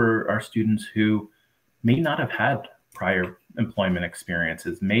usually for our students who may not have had prior employment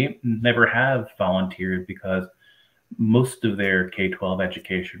experiences, may never have volunteered because most of their K-12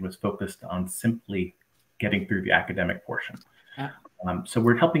 education was focused on simply getting through the academic portion. Yeah. So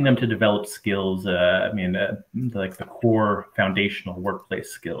we're helping them to develop skills, like the core foundational workplace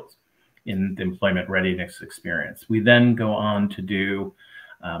skills in the employment readiness experience. We then go on to do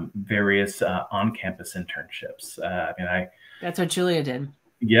various on-campus internships. That's what Julia did.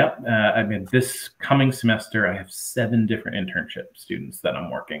 Yep. This coming semester, I have 7 different internship students that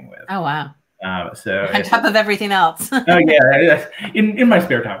I'm working with. Oh, wow. So on top of everything else. Oh, yeah. In my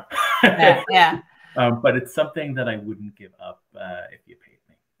spare time. Yeah. But it's something that I wouldn't give up if you paid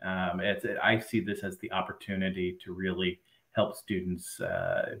me. I see this as the opportunity to really help students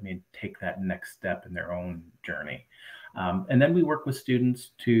take that next step in their own journey. And then we work with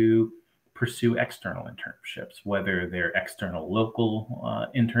students to pursue external internships, whether they're external local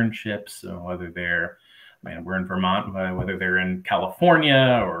internships, or whether they're, we're in Vermont, whether they're in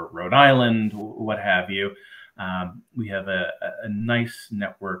California or Rhode Island, what have you. We have a nice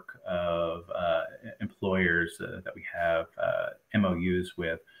network of employers that we have MOUs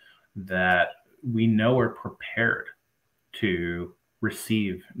with that we know are prepared to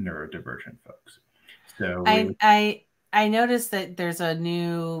receive neurodivergent folks. So I noticed that there's a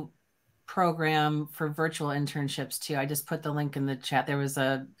new program for virtual internships too. I just put the link in the chat. There was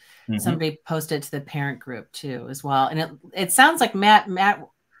somebody posted to the parent group too as well. And it sounds like Matt,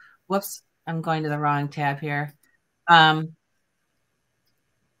 whoops, I'm going to the wrong tab here. Hang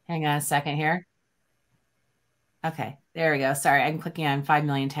on a second here. Okay, there we go. Sorry, I'm clicking on 5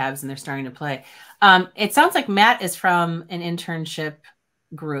 million tabs and they're starting to play. It sounds like Matt is from an internship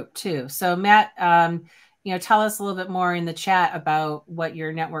group too. So Matt, tell us a little bit more in the chat about what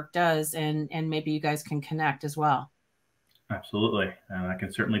your network does, and maybe you guys can connect as well. Absolutely. I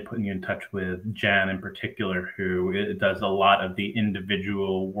can certainly put you in touch with Jan in particular, who does a lot of the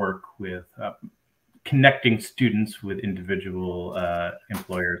individual work with connecting students with individual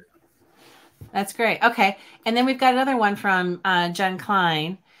employers. That's great. Okay. And then we've got another one from Jen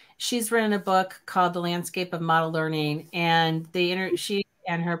Klein. She's written a book called The Landscape of Model Learning, and she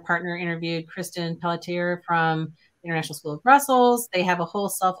and her partner interviewed Kristen Pelletier from the International School of Brussels. They have a whole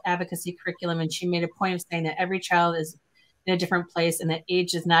self-advocacy curriculum, and she made a point of saying that every child is in a different place and that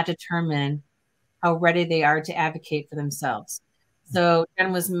age does not determine how ready they are to advocate for themselves. So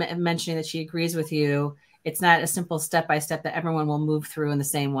Jen was mentioning that she agrees with you. It's not a simple step-by-step that everyone will move through in the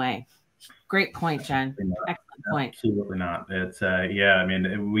same way. Great point, Jen. Excellent point. Absolutely not. It's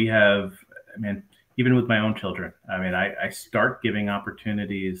we have, even with my own children, I start giving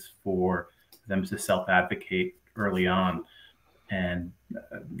opportunities for them to self-advocate early on. And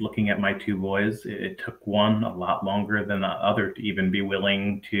looking at my 2 boys, it took one a lot longer than the other to even be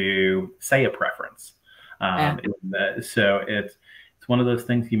willing to say a preference. So it's one of those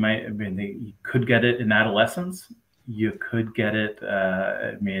things you could get it in adolescence. You could get it,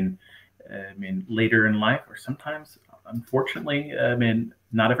 later in life, or sometimes, unfortunately,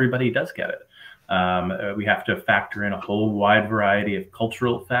 not everybody does get it. We have to factor in a whole wide variety of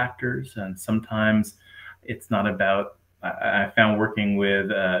cultural factors, and sometimes it's not about. I found working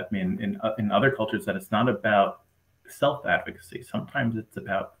with, in other cultures, that it's not about self-advocacy. Sometimes it's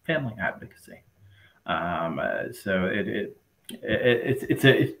about family advocacy. So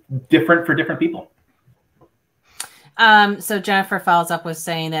it's different for different people. So Jennifer follows up with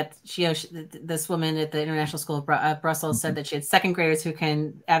saying that this woman at the International School of Brussels said that she had 2nd graders who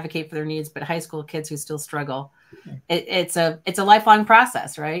can advocate for their needs, but high school kids who still struggle. It's a lifelong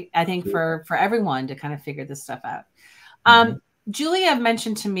process, right? I think for everyone to kind of figure this stuff out. Julia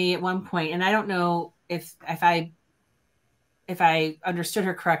mentioned to me at one point, and I don't know if I understood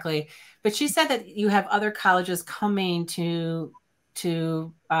her correctly, but she said that you have other colleges coming to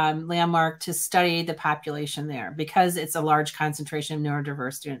Landmark to study the population there because it's a large concentration of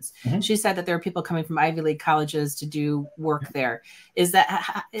neurodiverse students. She said that there are people coming from Ivy League colleges to do work there.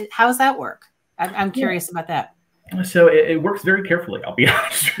 How does that work? I'm curious about that. So it works very carefully, I'll be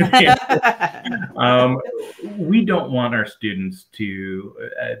honest with you. We don't want our students to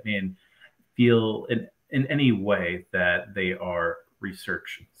feel in any way that they are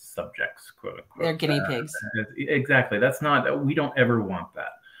research subjects, quote unquote. They're guinea pigs. Exactly. That's not, we don't ever want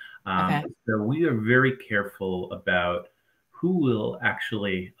that. So we are very careful about who will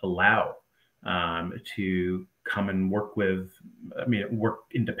actually allow to come and work with, work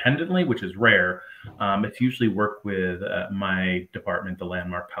independently, which is rare. It's usually work with my department, the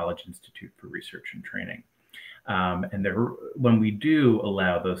Landmark College Institute for Research and Training. And when we do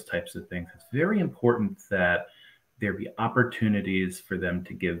allow those types of things, it's very important that there be opportunities for them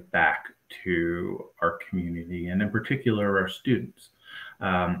to give back to our community, and in particular, our students.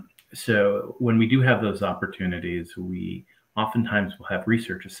 So when we do have those opportunities, we oftentimes will have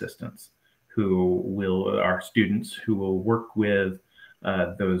research assistants our students who will work with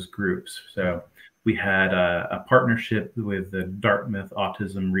those groups. So we had a partnership with the Dartmouth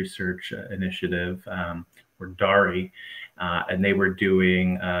Autism Research Initiative, or DARI, and they were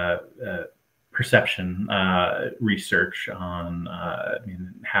doing perception research on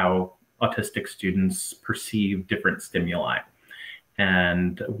how autistic students perceive different stimuli.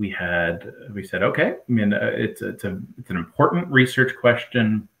 And we said, okay, it's an important research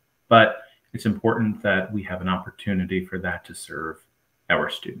question, but it's important that we have an opportunity for that to serve our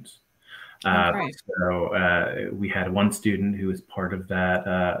students. So we had one student who was part of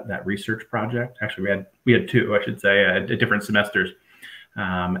that research project. Actually, we had two, I should say, at different semesters.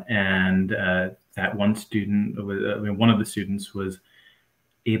 And that one student one of the students was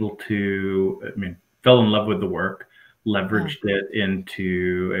able to, fell in love with the work, leveraged it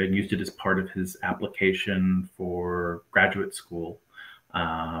into and used it as part of his application for graduate school,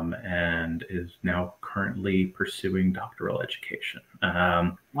 and is now currently pursuing doctoral education.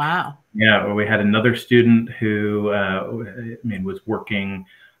 Wow. Yeah, well, we had another student who was working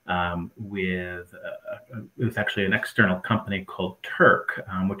with it was actually an external company called Turk,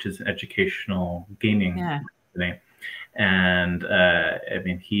 which is an educational gaming company. And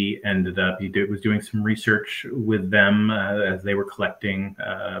he ended up, was doing some research with them as they were collecting,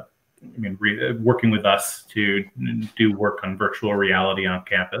 working with us to do work on virtual reality on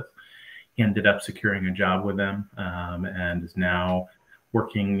campus. He ended up securing a job with them, and is now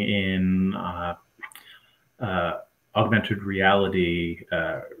working in augmented reality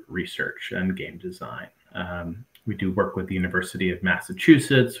research and game design. We do work with the University of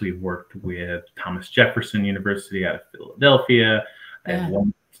Massachusetts. We've worked with Thomas Jefferson University out of Philadelphia. I have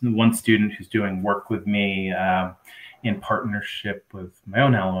one student who's doing work with me in partnership with my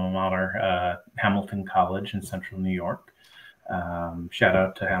own alma mater, Hamilton College in Central New York. Shout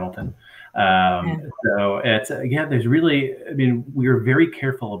out to Hamilton. So it's, there's really, we are very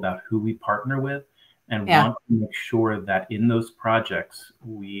careful about who we partner with, and want to make sure that in those projects,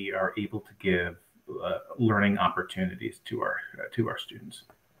 we are able to give learning opportunities to our students.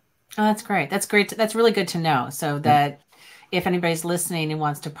 Oh, that's great. That's great. That's really good to know. So that if anybody's listening and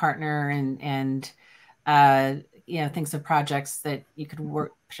wants to partner and thinks of projects that you could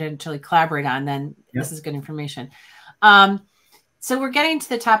potentially collaborate on, then this is good information. So we're getting to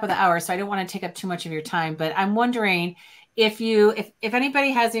the top of the hour, so I don't want to take up too much of your time, but I'm wondering if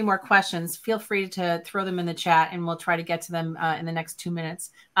anybody has any more questions, feel free to throw them in the chat and we'll try to get to them in the next 2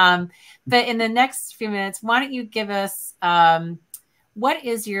 minutes. But in the next few minutes, why don't you give us, what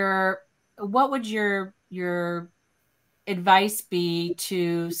would your advice be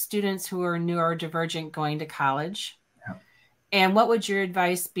to students who are neurodivergent going to college? Yeah. And what would your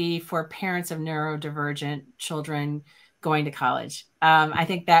advice be for parents of neurodivergent children going to college? I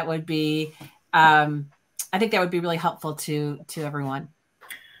think that would be really helpful to everyone.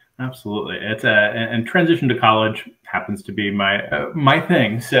 Absolutely. It's and transition to college happens to be my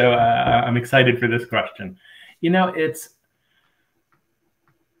thing. So I'm excited for this question. It's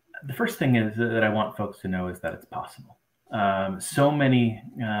the first thing is that I want folks to know is that it's possible. So many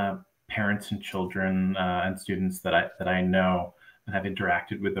parents and children and students that I know and have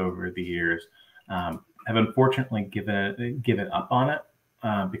interacted with over the years have unfortunately given up on it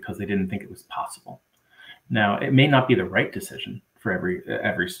because they didn't think it was possible. Now, it may not be the right decision for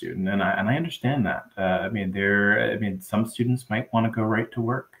every student, and I understand that. Some students might want to go right to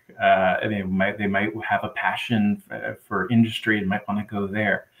work. They might have a passion for industry and might want to go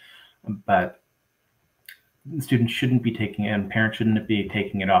there, but students shouldn't be taking it, and parents shouldn't be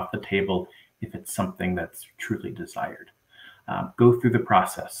taking it off the table if it's something that's truly desired. Go through the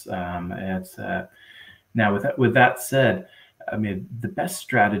process. Now, with that said, the best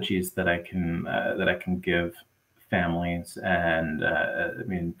strategies that I can give families and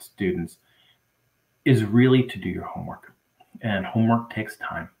students is really to do your homework. And homework takes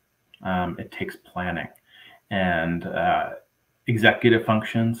time. It takes planning, and executive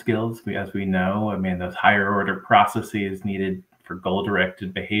function skills. As we know, those higher order processes needed for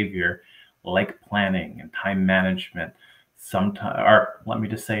goal-directed behavior, like planning and time management, sometimes, or let me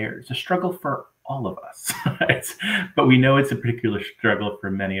just say, it's a struggle for all of us. But we know it's a particular struggle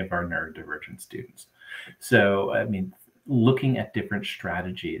for many of our neurodivergent students. So, I mean, looking at different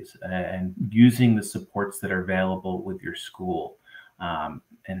strategies and using the supports that are available with your school.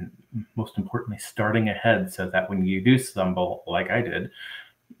 And most importantly, starting ahead so that when you do stumble, like I did,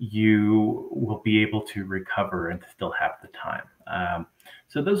 you will be able to recover and still have the time.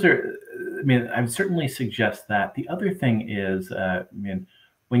 So those are, I mean, I would certainly suggest that. The other thing is, I mean,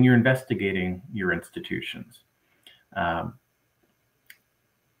 when you're investigating your institutions,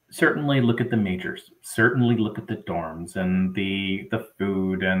 certainly look at the majors, certainly look at the dorms and the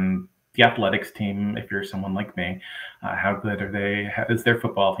food and the athletics team, if you're someone like me. How good are they? How is their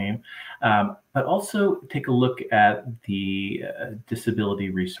football team? But also take a look at the Disability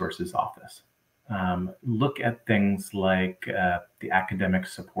Resources Office. Look at things like the academic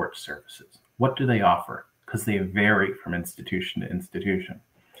support services. What do they offer? Because they vary from institution to institution.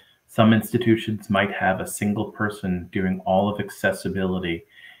 Some institutions might have a single person doing all of accessibility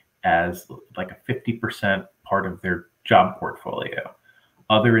as like a 50% part of their job portfolio.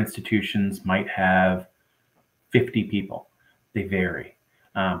 Other institutions might have 50 people. They vary.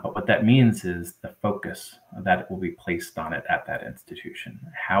 But what that means is the focus that will be placed on it at that institution.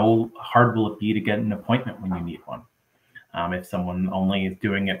 How hard will it be to get an appointment when you need one? If someone only is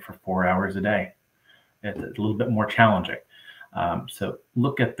doing it for 4 hours a day, it's a little bit more challenging. So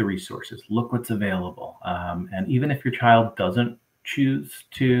look at the resources, look what's available. And even if your child doesn't choose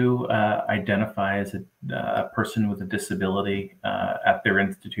to identify as a person with a disability at their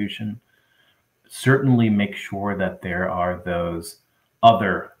institution, certainly make sure that there are those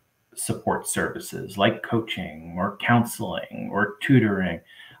other support services like coaching or counseling or tutoring,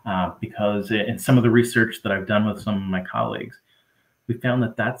 because in some of the research that I've done with some of my colleagues, we found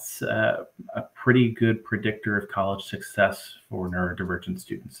that that's a pretty good predictor of college success for neurodivergent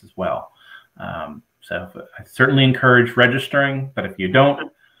students as well. So I certainly encourage registering, but if you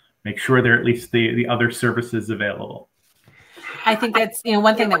don't, make sure there are at least the other services available. I think that's, you know,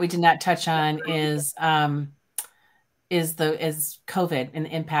 one thing that we did not touch on is COVID and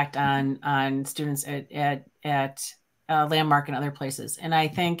the impact on students at Landmark and other places. And I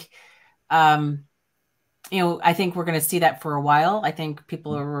think, you know, I think we're going to see that for a while. I think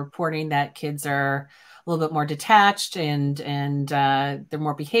people are reporting that kids are a little bit more detached and there are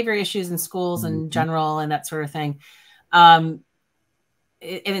more behavior issues in schools in general and that sort of thing. And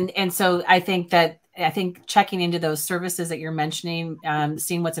so I think checking into those services that you're mentioning,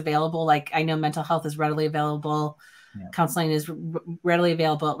 seeing what's available, like I know mental health is readily available. Yeah. Counseling is readily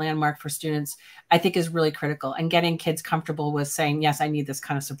available at Landmark for students, I think is really critical, and getting kids comfortable with saying, yes, I need this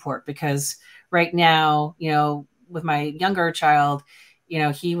kind of support, because right now, you know, with my younger child, you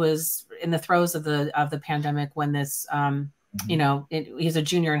know, he was in the throes of the pandemic when this, you know, he's a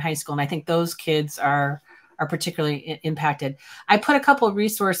junior in high school. And I think those kids are particularly impacted. I put a couple of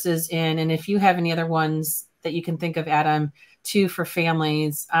resources in, and if you have any other ones that you can think of, Adam, too, for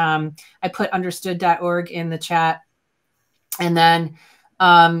families, I put understood.org in the chat. And then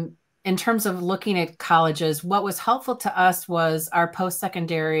in terms of looking at colleges, what was helpful to us was our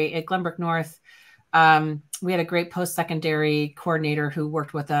post-secondary at Glenbrook North. We had a great post-secondary coordinator who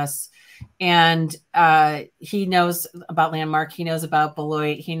worked with us, and he knows about Landmark. He knows about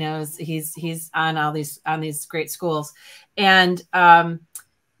Beloit. He knows he's on these great schools, and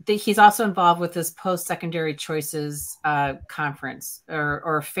he's also involved with this post-secondary choices conference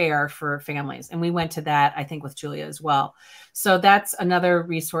or fair for families. And we went to that, I think, with Julia as well. So that's another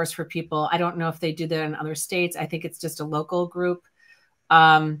resource for people. I don't know if they do that in other states. I think it's just a local group.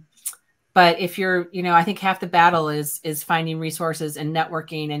 But if you're, you know, I think half the battle is finding resources and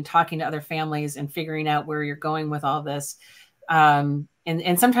networking and talking to other families and figuring out where you're going with all this. And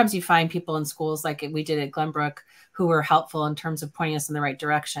sometimes you find people in schools like we did at Glenbrook who were helpful in terms of pointing us in the right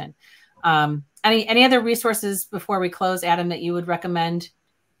direction. Any other resources before we close, Adam, that you would recommend?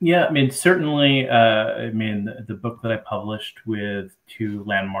 Yeah, I mean, certainly, I mean, the book that I published with 2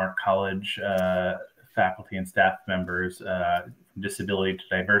 Landmark College faculty and staff members, From Disability to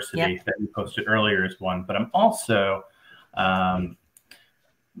Diversity, that we posted earlier is one, but I'm also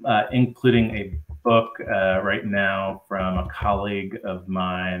including a book right now from a colleague of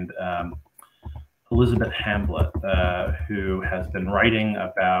mine, Elizabeth Hamblett, who has been writing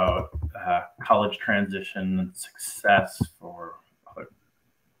about college transition and success for,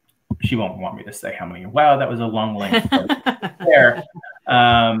 she won't want me to say how many. Wow, that was a long length there.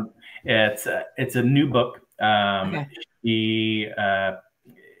 It's a new book. It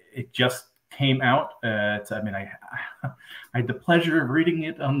just came out. I mean, I had the pleasure of reading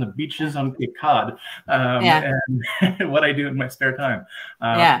it on the beaches on Cape Cod, Yeah. and what I do in my spare time.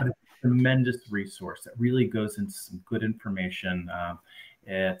 Yeah. But it's a tremendous resource that really goes into some good information.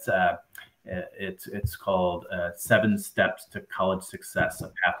 It's called 7 Steps to College Success,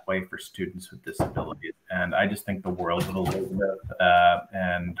 a pathway for students with disabilities. And I just think the world of Elizabeth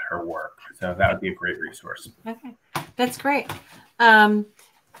and her work. So that would be a great resource. Okay, that's great.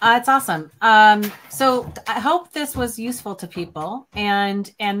 It's awesome. So I hope this was useful to people,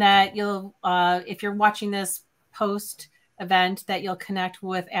 and that you'll, if you're watching this post event, that you'll connect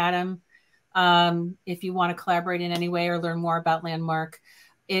with Adam if you want to collaborate in any way or learn more about Landmark.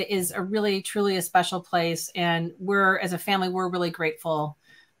 It is a really, truly a special place. And we're, as a family, we're really grateful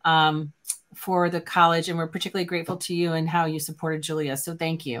for the college. And we're particularly grateful to you and how you supported Julia. So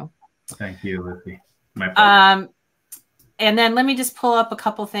thank you. Thank you, Lizzie. My pleasure. And then let me just pull up a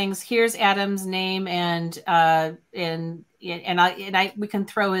couple things. Here's Adam's name, and we can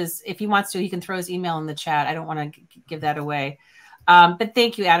throw his, if he wants to, he can throw his email in the chat. I don't want to give that away. But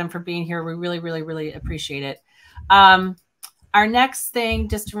thank you, Adam, for being here. We really, really, really appreciate it. Our next thing,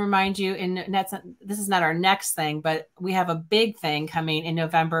 just to remind you, this is not our next thing, but we have a big thing coming in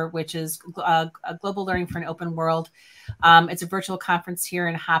November, which is a Global Learning for an Open World. It's a virtual conference here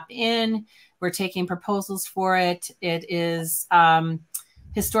in Hop In. We're taking proposals for it. It is,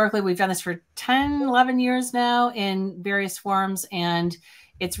 historically, we've done this for 10, 11 years now in various forms, and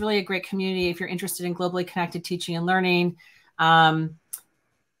it's really a great community if you're interested in globally connected teaching and learning.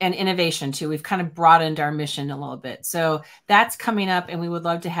 And innovation too. We've kind of broadened our mission a little bit. So that's coming up, and we would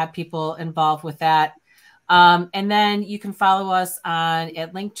love to have people involved with that. And then you can follow us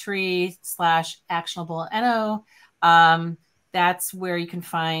at linktree/actionableno. That's where you can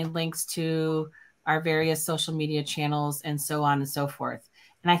find links to our various social media channels and so on and so forth.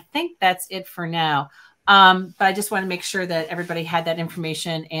 And I think that's it for now. But I just want to make sure that everybody had that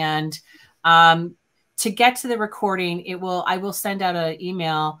information. And to get to the recording, I will send out an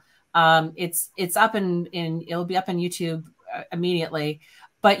email. It's up it'll be up on YouTube immediately,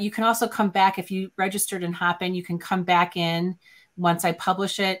 but you can also come back if you registered in Hopin. You can come back in once I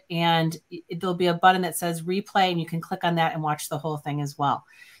publish it, and there'll be a button that says replay, and you can click on that and watch the whole thing as well.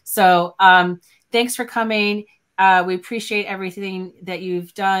 So thanks for coming. We appreciate everything that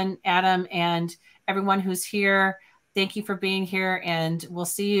you've done, Adam, and everyone who's here. Thank you for being here, and we'll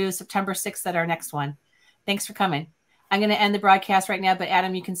see you September 6th at our next one. Thanks for coming. I'm going to end the broadcast right now, but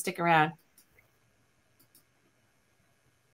Adam, you can stick around.